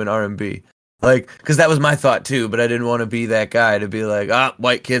doing R&B. Like, because that was my thought too, but I didn't want to be that guy to be like,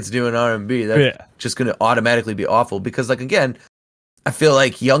 white kids doing R&B. That's just going to automatically be awful. Because, like, again, I feel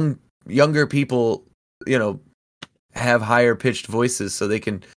like younger people, have higher pitched voices, so they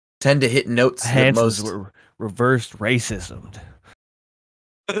can tend to hit notes that Hansons most. were reversed racism.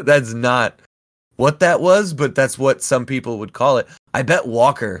 That's not what that was, but that's what some people would call it. I bet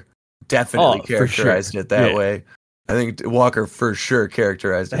Walker definitely characterized it that way. I think Walker for sure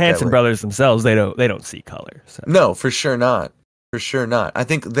characterized it that way. Hanson brothers themselves, they don't see color. So. No, for sure not. For sure not. I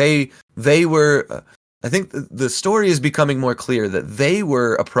think they were. I think the story is becoming more clear that they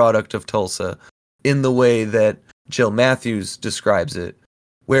were a product of Tulsa in the way that Jill Matthews describes it,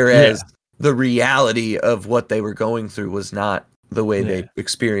 whereas the reality of what they were going through was not the way they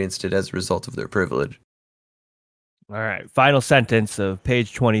experienced it as a result of their privilege. All right. Final sentence of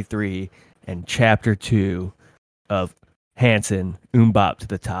page 23 and chapter 2 of Hanson, Bop to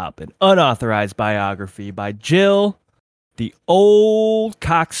the Top, an unauthorized biography by Jill, the old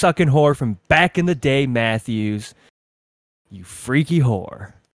cocksucking whore from back in the day, Matthews. You freaky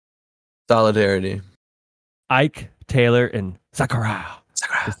whore. Solidarity. Ike, Taylor, and Sakura.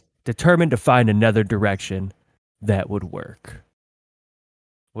 Determined to find another direction that would work.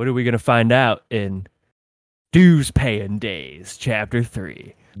 What are we going to find out in Dues Paying Days, Chapter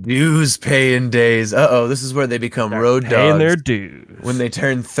 3? Dues Paying Days. Uh-oh, this is where they become road dogs. Paying their dues. When they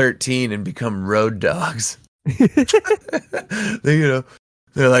turn 13 and become road dogs. They're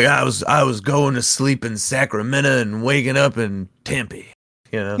like, I was going to sleep in Sacramento and waking up in Tempe,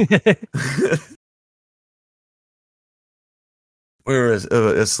 We were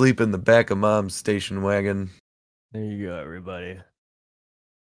asleep in the back of Mom's station wagon. There you go, everybody.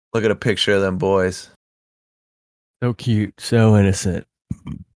 Look at a picture of them boys. So cute, so innocent.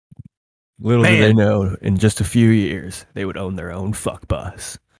 Little do they know, in just a few years, they would own their own fuck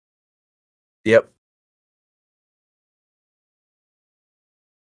bus. Yep.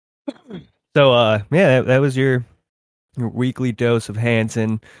 So, that was your weekly dose of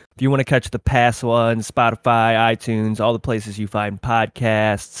Hanson. If you want to catch the past ones, Spotify, iTunes, all the places you find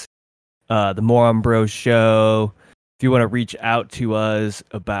podcasts, the Moron Bros Show. If you want to reach out to us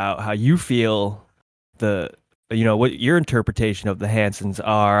about how you feel what your interpretation of the Hansons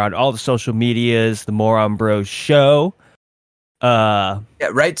are on all the social medias, the Moron Bros Show.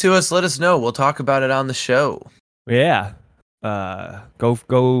 Write to us, let us know. We'll talk about it on the show. Yeah.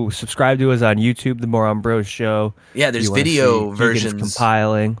 Go subscribe to us on YouTube, the Moron Bros Show. Yeah, there's video versions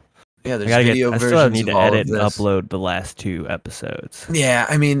compiling. Yeah, there's video versions. I still need of to all edit of and this. upload the last 2 episodes. Yeah,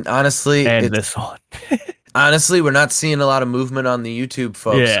 I mean, honestly, and this one. Honestly, we're not seeing a lot of movement on the YouTube,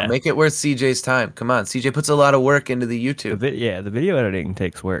 folks. Yeah. So make it worth CJ's time. Come on, CJ puts a lot of work into the YouTube. The video editing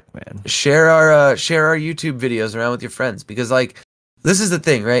takes work, man. Share our YouTube videos around with your friends, because like this is the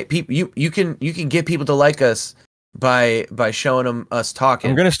thing, right? People, you can get people to like us by showing them us talking.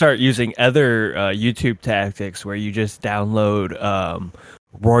 I'm gonna start using other YouTube tactics where you just download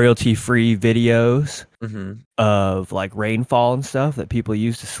royalty-free videos of like rainfall and stuff that people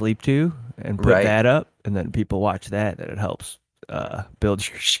use to sleep to, and put that up, and then people watch that, and it helps build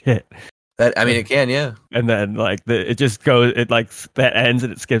your shit. That, I mean, it can, yeah. And then like it just goes, it like that ends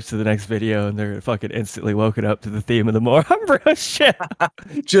and it skips to the next video, and they're fucking instantly woken up to the theme of the Moron Bros shit.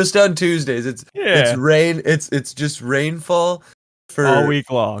 Just on Tuesdays, it's rain. It's just rainfall for all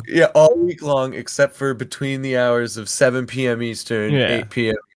week long. Yeah, all week long, except for between the hours of 7 p.m. Eastern, 8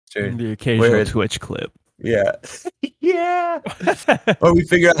 p.m. Eastern. The occasional Twitch clip. Yeah. Yeah. Or we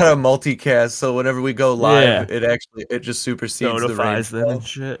figure out how to multicast, so whenever we go live, it just supersedes notifies the them and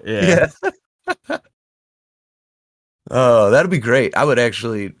shit. Yeah. Oh, that'd be great. I would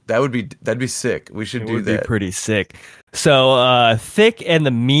actually. That'd be sick. We should do that. Be pretty sick. So, Thick and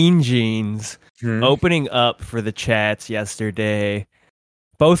the Mean Jeans opening up for the chats yesterday.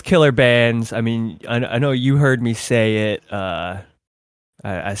 Both killer bands. I mean, I know you heard me say it.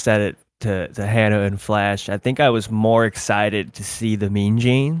 I said it to Hannah and Flash. I think I was more excited to see the Mean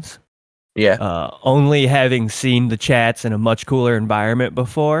Jeans. Yeah. Only having seen the chats in a much cooler environment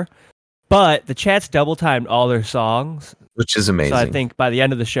before. But the chats double timed all their songs, which is amazing. So I think by the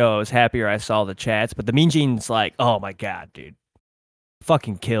end of the show, I was happier I saw the chats. But the Mean Jeans, like, oh my god, dude,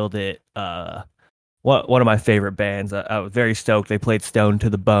 fucking killed it. One of my favorite bands. I was very stoked. They played Stone to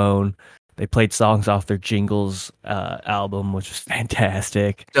the Bone. They played songs off their Jingles album, which was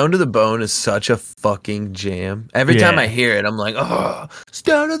fantastic. Stone to the Bone is such a fucking jam. Every time I hear it, I'm like, oh,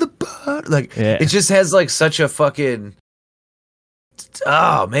 Stone to the Bone. Like, it just has like such a fucking,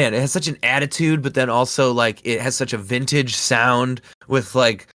 oh man, it has such an attitude, but then also like it has such a vintage sound with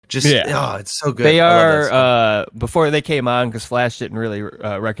like just, oh, it's so good. They are, before they came on, because Flash didn't really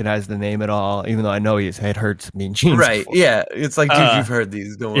recognize the name at all, even though I know he's had heard some Mean Jeans. Right, before. yeah. It's like, dude, you've heard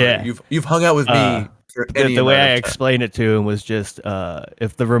these. Don't worry. You've hung out with me for any the way I amount of time. explained it to him was just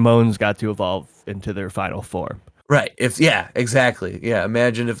if the Ramones got to evolve into their final form. Right. Exactly. Yeah.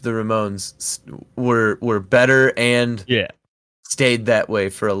 Imagine if the Ramones were better and stayed that way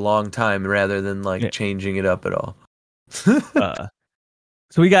for a long time rather than like changing it up at all.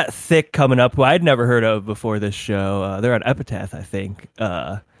 So we got Thick coming up, who I'd never heard of before this show. They're on Epitaph, I think.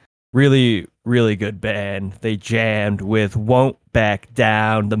 Really, really good band. They jammed with Won't Back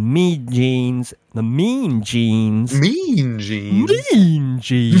Down, the Mean Jeans. Mean Jeans. Mean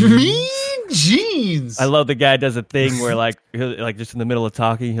Jeans. I love the guy does a thing where like just in the middle of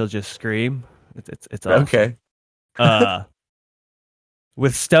talking, he'll just scream. It's awesome. Okay.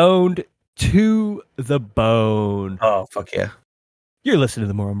 With Stoned to the Bone. Oh, fuck yeah. You're listening to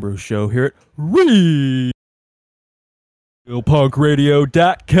the Moron Brew Show here at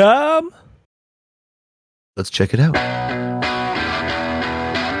RealPunkRadio.com. Let's check it out.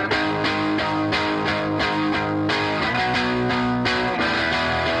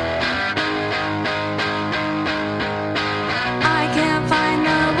 I can't find the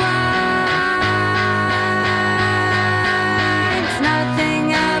words.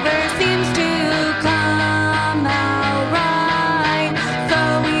 Nothing ever seems to come out right. So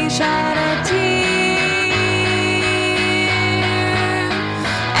we shed a tear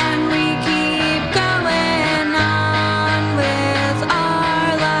and we keep going on.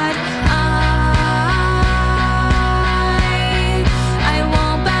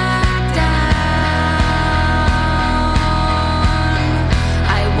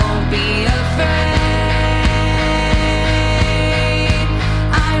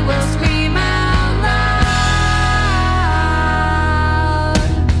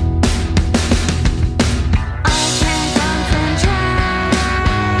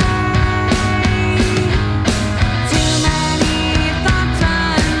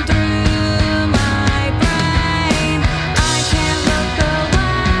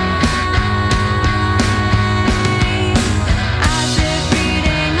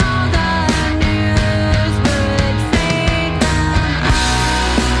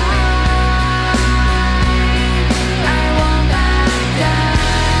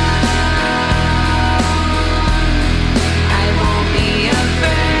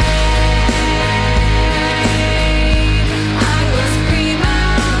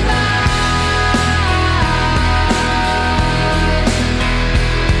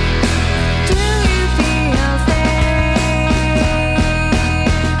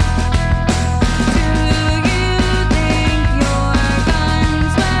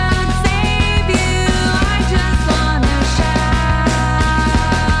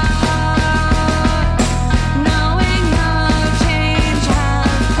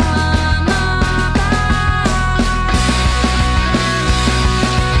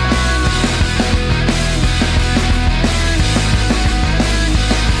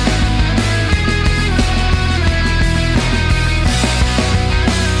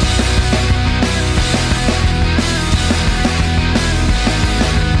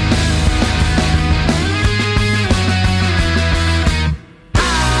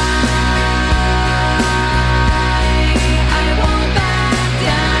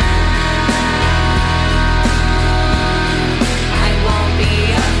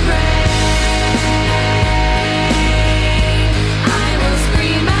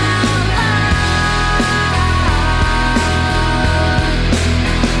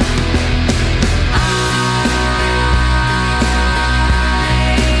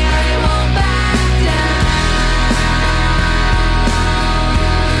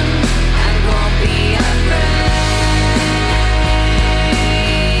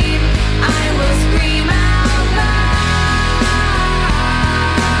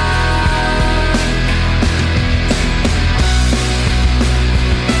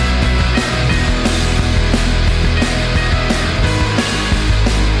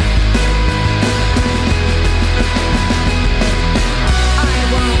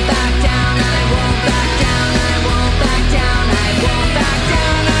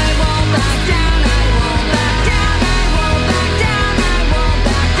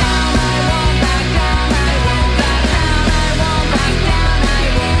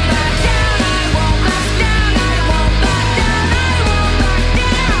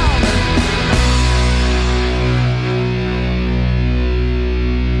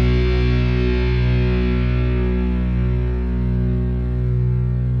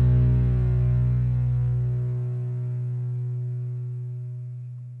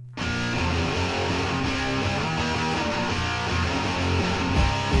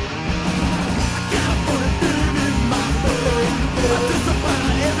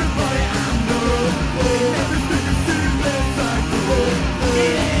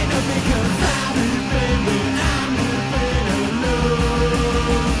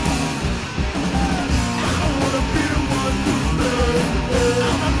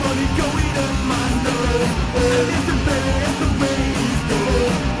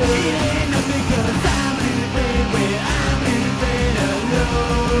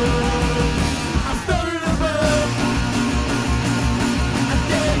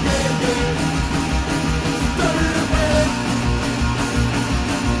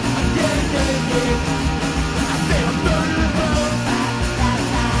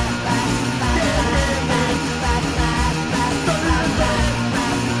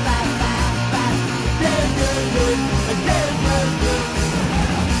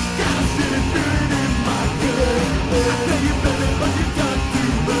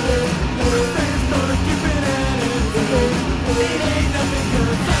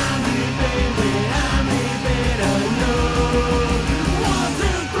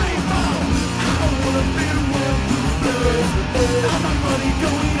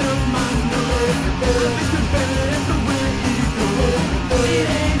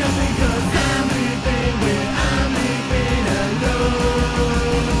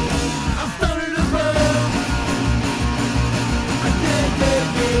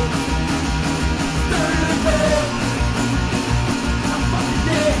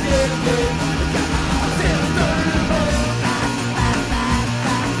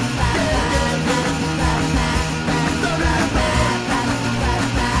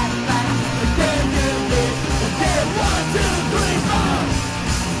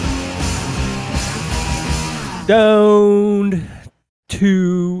 Stoned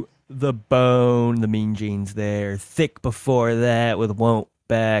to the bone. The Mean Gene's there. Thick before that with Won't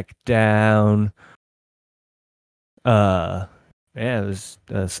Back Down. Yeah, it was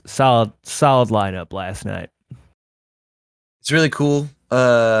a solid lineup last night. It's really cool.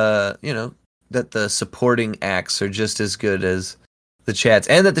 That the supporting acts are just as good as the chats,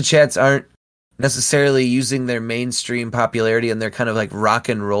 and that the chats aren't necessarily using their mainstream popularity and their kind of like rock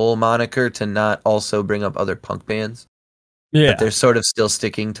and roll moniker to not also bring up other punk bands. Yeah. That they're sort of still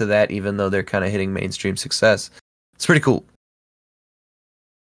sticking to that, even though they're kind of hitting mainstream success. It's pretty cool.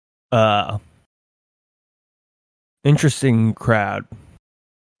 Interesting crowd.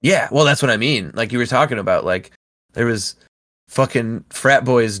 Yeah, well, that's what I mean. Like you were talking about, like there was fucking frat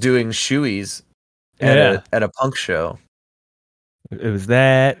boys doing shoeies at a punk show. It was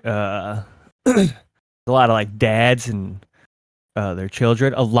that. A lot of like dads and their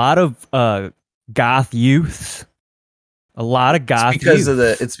children. A lot of goth youths. A lot of goth It's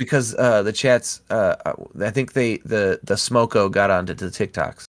youths. because the chats. I think the Smoko got onto the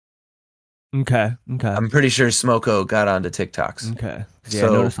TikToks. Okay. I'm pretty sure Smoko got onto TikToks. Okay. Yeah, So,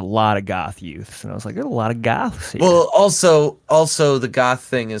 I noticed a lot of goth youths, and I was like, "There's a lot of goths here." well, also the goth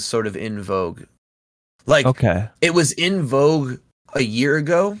thing is sort of in vogue. Like, okay. it was in vogue a year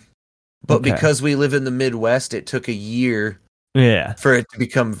ago, but Okay. because we live in the Midwest, it took a year Yeah. for it to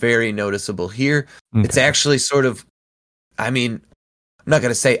become very noticeable. Here, it's Okay. actually sort of, I mean, I'm not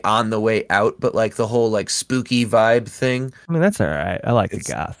gonna say on the way out, but like the whole like spooky vibe thing. I mean, that's all right. I like the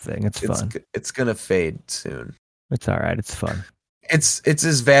It's- goth thing. It's fun. It's gonna fade soon. It's all right. It's fun. It's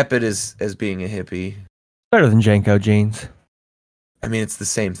as vapid as being a hippie. Better than Janko jeans. I mean, it's the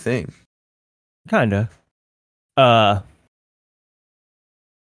same thing. Kinda.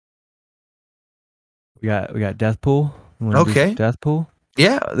 We got Deathpool. You wanna do Okay. Deathpool.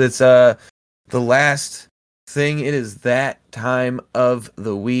 Yeah, that's the last thing. It is that time of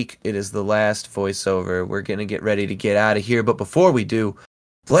the week. It is the last voiceover. We're gonna get ready to get out of here, but before we do,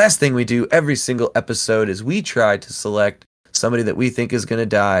 the last thing we do every single episode is we try to select somebody that we think is gonna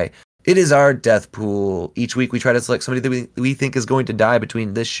die. It is our death pool. Each week we try to select somebody that we think is going to die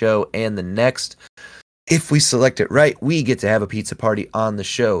between this show and the next. If we select it right, we get to have a pizza party on the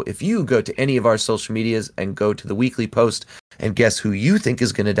show. If you go to any of our social medias and go to the weekly post and guess who you think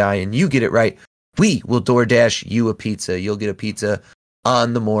is going to die and you get it right, we will DoorDash you a pizza. You'll get a pizza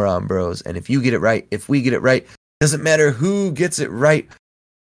on the Moron Bros. And if you get it right, if we get it right, doesn't matter who gets it right,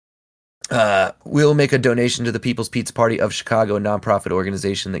 we'll make a donation to the People's Pizza Party of Chicago, a nonprofit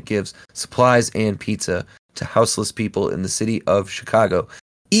organization that gives supplies and pizza to houseless people in the city of Chicago.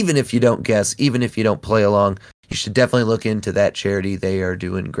 Even if you don't guess, even if you don't play along, you should definitely look into that charity. They are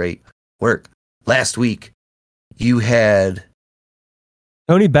doing great work. Last week, you had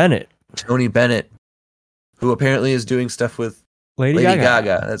Tony Bennett. Tony Bennett, who apparently is doing stuff with Lady Gaga.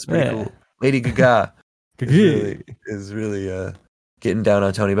 Gaga. That's pretty Yeah. cool. Lady Gaga Yeah. is really getting down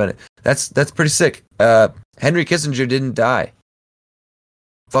on Tony Bennett. That's pretty sick. Henry Kissinger didn't die.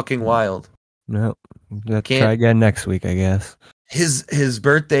 Fucking wild. No. Let's Can't- try again next week, I guess. His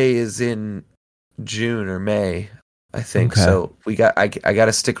birthday is in June or May, I think. Okay. So I got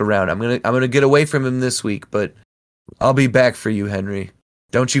to stick around. I'm gonna get away from him this week, but I'll be back for you, Henry.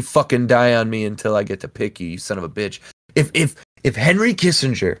 Don't you fucking die on me until I get to pick you, you son of a bitch. If Henry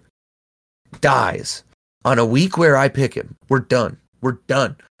Kissinger dies on a week where I pick him, we're done. We're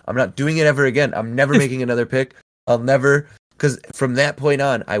done. I'm not doing it ever again. I'm never making another pick. I'll never, because from that point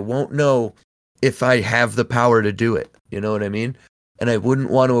on, I won't know if I have the power to do it. You know what I mean? And I wouldn't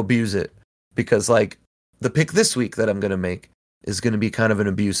want to abuse it because, like, the pick this week that I'm gonna make is gonna be kind of an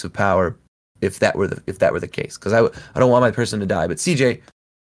abuse of power if that were the case. Because I don't want my person to die. But CJ,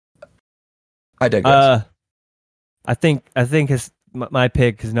 I digress. I think my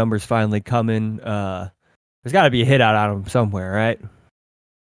pick, his number's finally coming. There's got to be a hit out on him somewhere, right?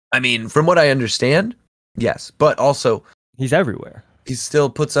 I mean, from what I understand, yes, but also He's everywhere. he still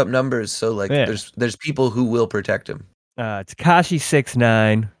puts up numbers. So like, Yeah. there's people who will protect him. Takashi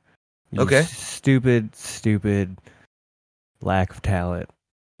 6ix9ine. You Okay. Stupid lack of talent.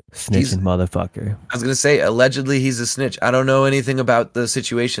 Snitching motherfucker. I was gonna say, allegedly he's a snitch. I don't know anything about the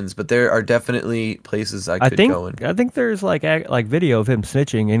situations, but there are definitely places I could go in. I think there's like video of him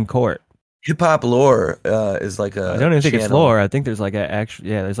snitching in court. Hip hop lore is like a. I don't even think it's channel. lore. I think there's like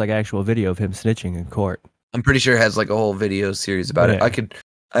there's like actual video of him snitching in court. I'm pretty sure it has like a whole video series about it. Yeah.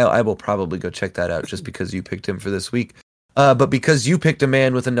 I will probably go check that out just because you picked him for this week. But because you picked a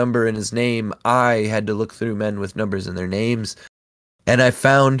man with a number in his name, I had to look through men with numbers in their names, and I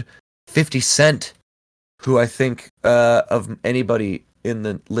found 50 Cent, who I think of anybody in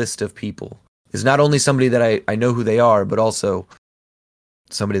the list of people is not only somebody that I know who they are, but also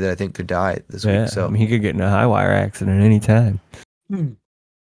somebody that I think could die this Yeah, week. So I mean, he could get in a high wire accident any time.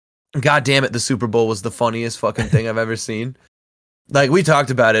 God damn it, the Super Bowl was the funniest fucking thing I've ever seen. Like, we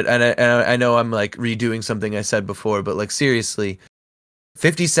talked about it, and I know I'm like redoing something I said before, but like seriously,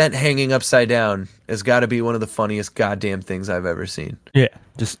 50 Cent hanging upside down has got to be one of the funniest goddamn things I've ever seen. Yeah,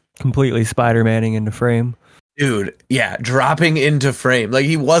 just completely Spider-Manning into frame. Dude, yeah, dropping into frame. Like,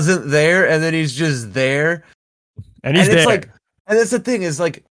 he wasn't there, and then he's just there. And he's it's there. like, and that's the thing is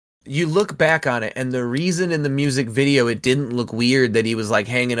like, you look back on it, and the reason in the music video it didn't look weird that he was like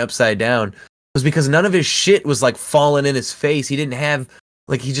hanging upside down was because none of his shit was like falling in his face. He didn't have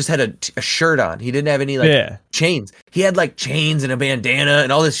like, he just had a shirt on. He didn't have any like chains. He had like chains and a bandana,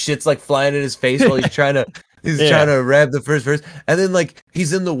 and all this shit's like flying in his face while he's trying to trying to rap the first verse. And then like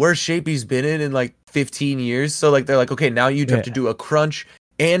he's in the worst shape he's been in like 15 years. So like they're like, okay, now you have to do a crunch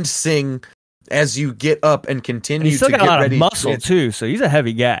and sing as you get up and continue. And he's still to got get a lot ready of muscle too, so he's a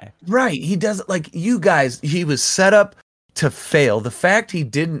heavy guy. Right. He does, like, you guys, he was set up to fail. The fact he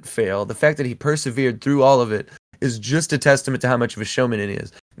didn't fail, the fact that he persevered through all of it, is just a testament to how much of a showman it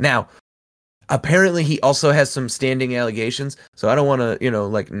is. Now, apparently he also has some standing allegations, so I don't want to,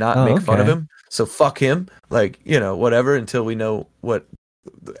 like, not make fun of him. So fuck him, like, whatever, until we know what.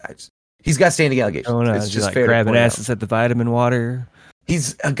 He's got standing allegations. Oh, no, it's just like fair grabbing to point asses at the vitamin water.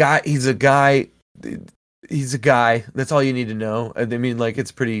 He's a guy. He's a guy. That's all you need to know. I mean, like,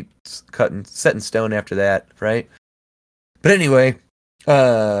 it's pretty set in stone after that, right? But anyway,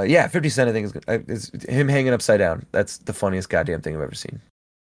 50 Cent, I think, is him hanging upside down. That's the funniest goddamn thing I've ever seen.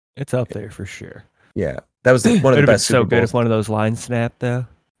 It's up there for sure. Yeah, that was one of the best. So Super good Bowls. if one of those lines snapped, though.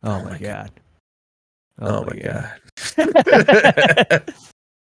 Oh my god. Oh my god.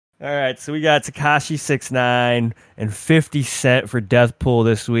 All right, so we got Tekashi 6ix9ine and 50 Cent for Death Pool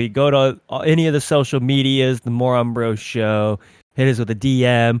this week. Go to any of the social medias, the Moron Bros Show. Hit us with a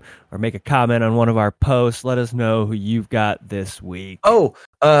DM or make a comment on one of our posts. Let us know who you've got this week. Oh,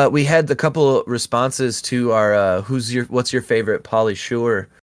 we had a couple responses to our what's your favorite Pauly Shore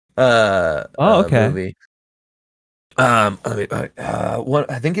movie.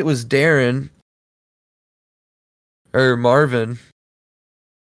 I think it was Darren or Marvin.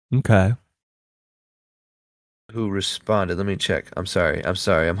 Okay. Who responded? Let me check. I'm sorry.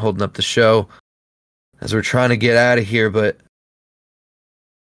 I'm holding up the show as we're trying to get out of here, but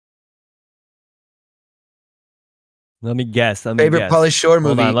let me guess. Favorite Pauly Shore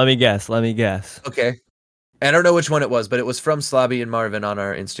movie. Hold on, let me guess. Okay. I don't know which one it was, but it was from Slobby and Marvin on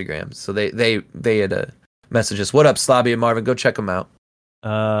our Instagram. So they had a message us. What up, Slobby and Marvin? Go check them out.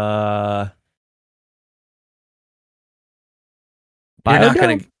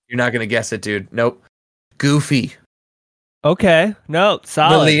 You're not gonna guess it, dude. Nope. Goofy. Okay. No,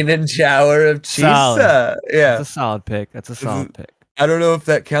 solid. The lean-in shower of cheese. Solid. Yeah. That's a solid pick. I don't know if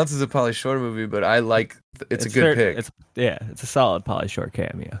that counts as a Pauly Shore movie, but I like. It's a good pick. It's a solid Pauly Shore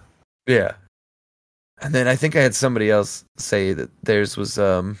cameo. Yeah. And then I think I had somebody else say that theirs was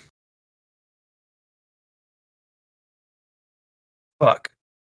fuck.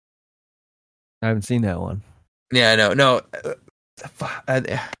 I haven't seen that one. Yeah, I know. No. I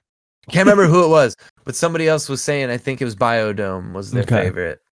can't remember who it was, but somebody else was saying I think it was Biodome was their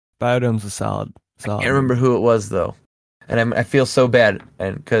favorite. Biodome's a solid. I can't remember who it was though, and I feel so bad,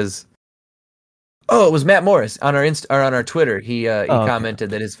 and because it was Matt Morris on our on our Twitter. He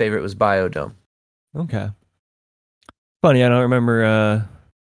commented that his favorite was Biodome. Okay. Funny, I don't remember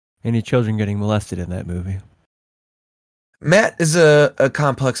any children getting molested in that movie. Matt is a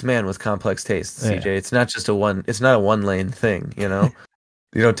complex man with complex tastes, CJ. Yeah. It's not just it's not a one lane thing, you know?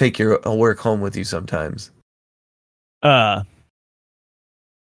 You don't take your work home with you sometimes. So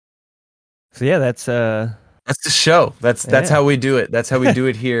yeah, that's the show. That's how we do it. That's how we do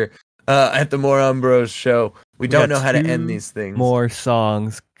it here at the Moron Bros Show. We don't know how to end these things. More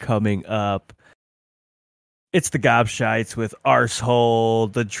songs coming up. It's the Gobshites with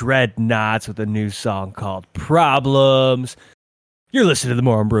Arsehole, the Dreadnoughts with a new song called Problems. You're listening to the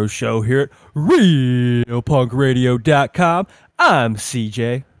Moron Bros Show here at RealPunkRadio.com. I'm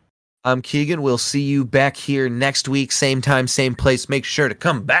CJ. I'm Keegan. We'll see you back here next week. Same time, same place. Make sure to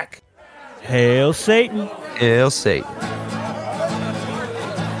come back. Hail Satan. Hail Satan.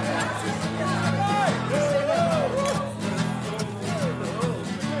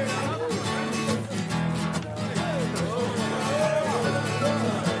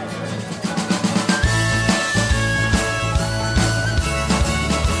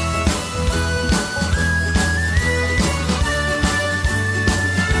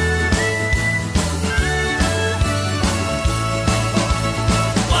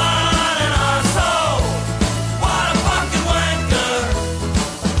 What an awesome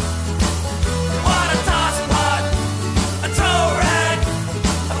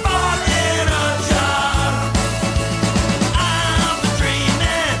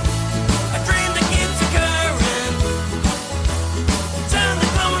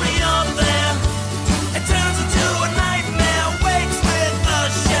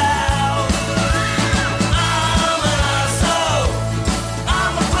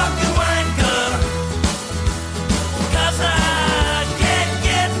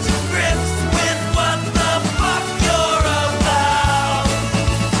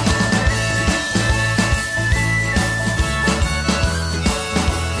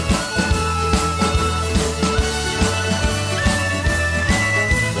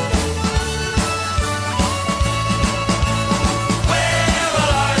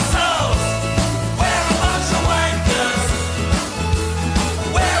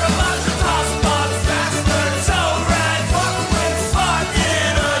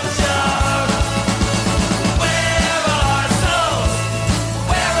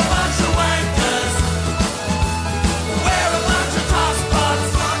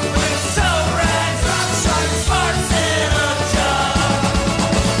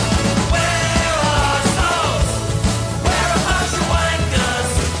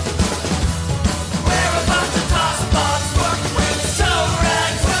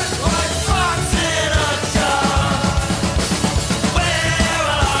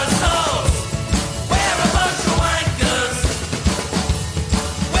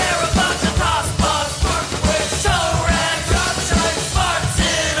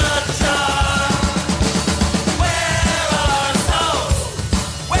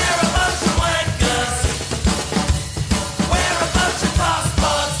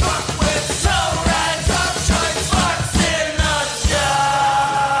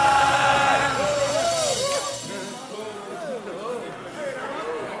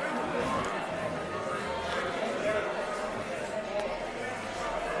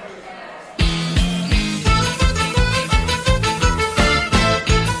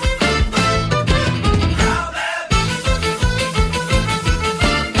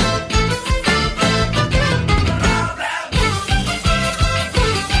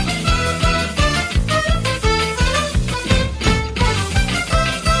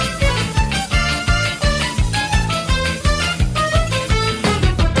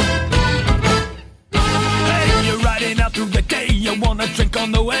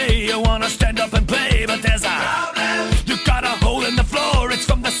way. You wanna stand up and play, but there's a problem. You got a hole in the floor. It's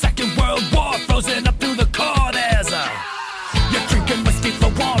from the Second World War, frozen up through the core. There's a you're drinking whiskey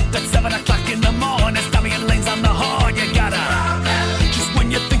for warmth at 7 o'clock in the morning. Stomach and lanes on the horn. You gotta just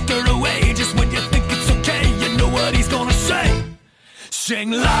when you think you're away, just when you think it's okay, you know what he's gonna say.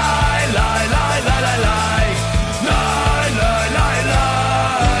 Sing lie, lie, lie, lie, lie, lie. Lie, lie, lie,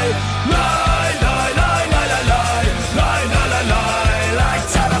 lie. Lie, lie, lie, lie, lie, lie. Lie, lie, lie, lie. Like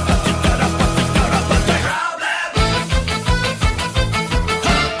ta-da-pa-ti, ta-da-pa-ti, ta-da-pa-ti.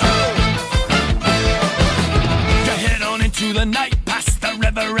 You head on into the night, past the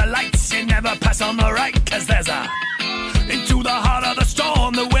river of lights. You never pass on the right, 'cause there's a into the heart of the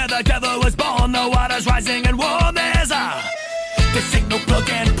storm, the where the devil was born. The water's rising and warm. There's a this ain't no plug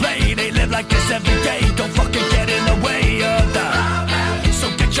and play. They live like this every day. Don't fucking get in the way of the so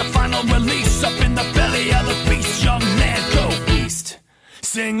get your final release up in the belly of the beast. Young man, go east.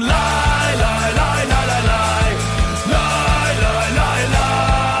 Sing lie, lie, lie, lie, lie, lie. Lie, lie, lie,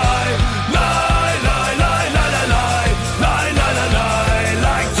 lie. Lie, lie, lie, lie, lie, lie. Lie, lie, lie, lie.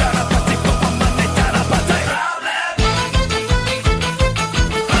 Like ta-da-pa-ti, pa-pa-ma-ti, ta-da-pa-ti.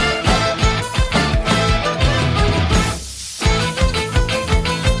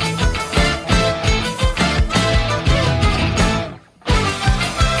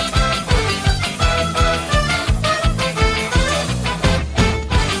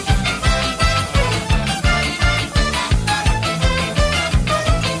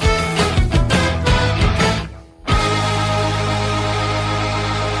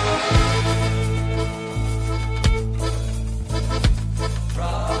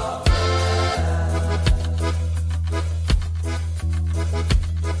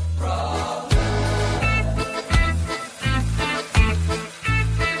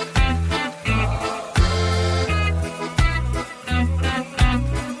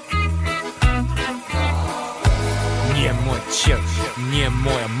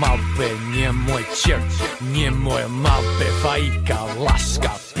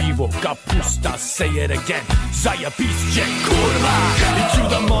 Say it again, zajebistie, kurwa. Into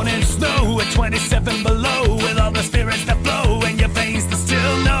the morning snow at 27 below.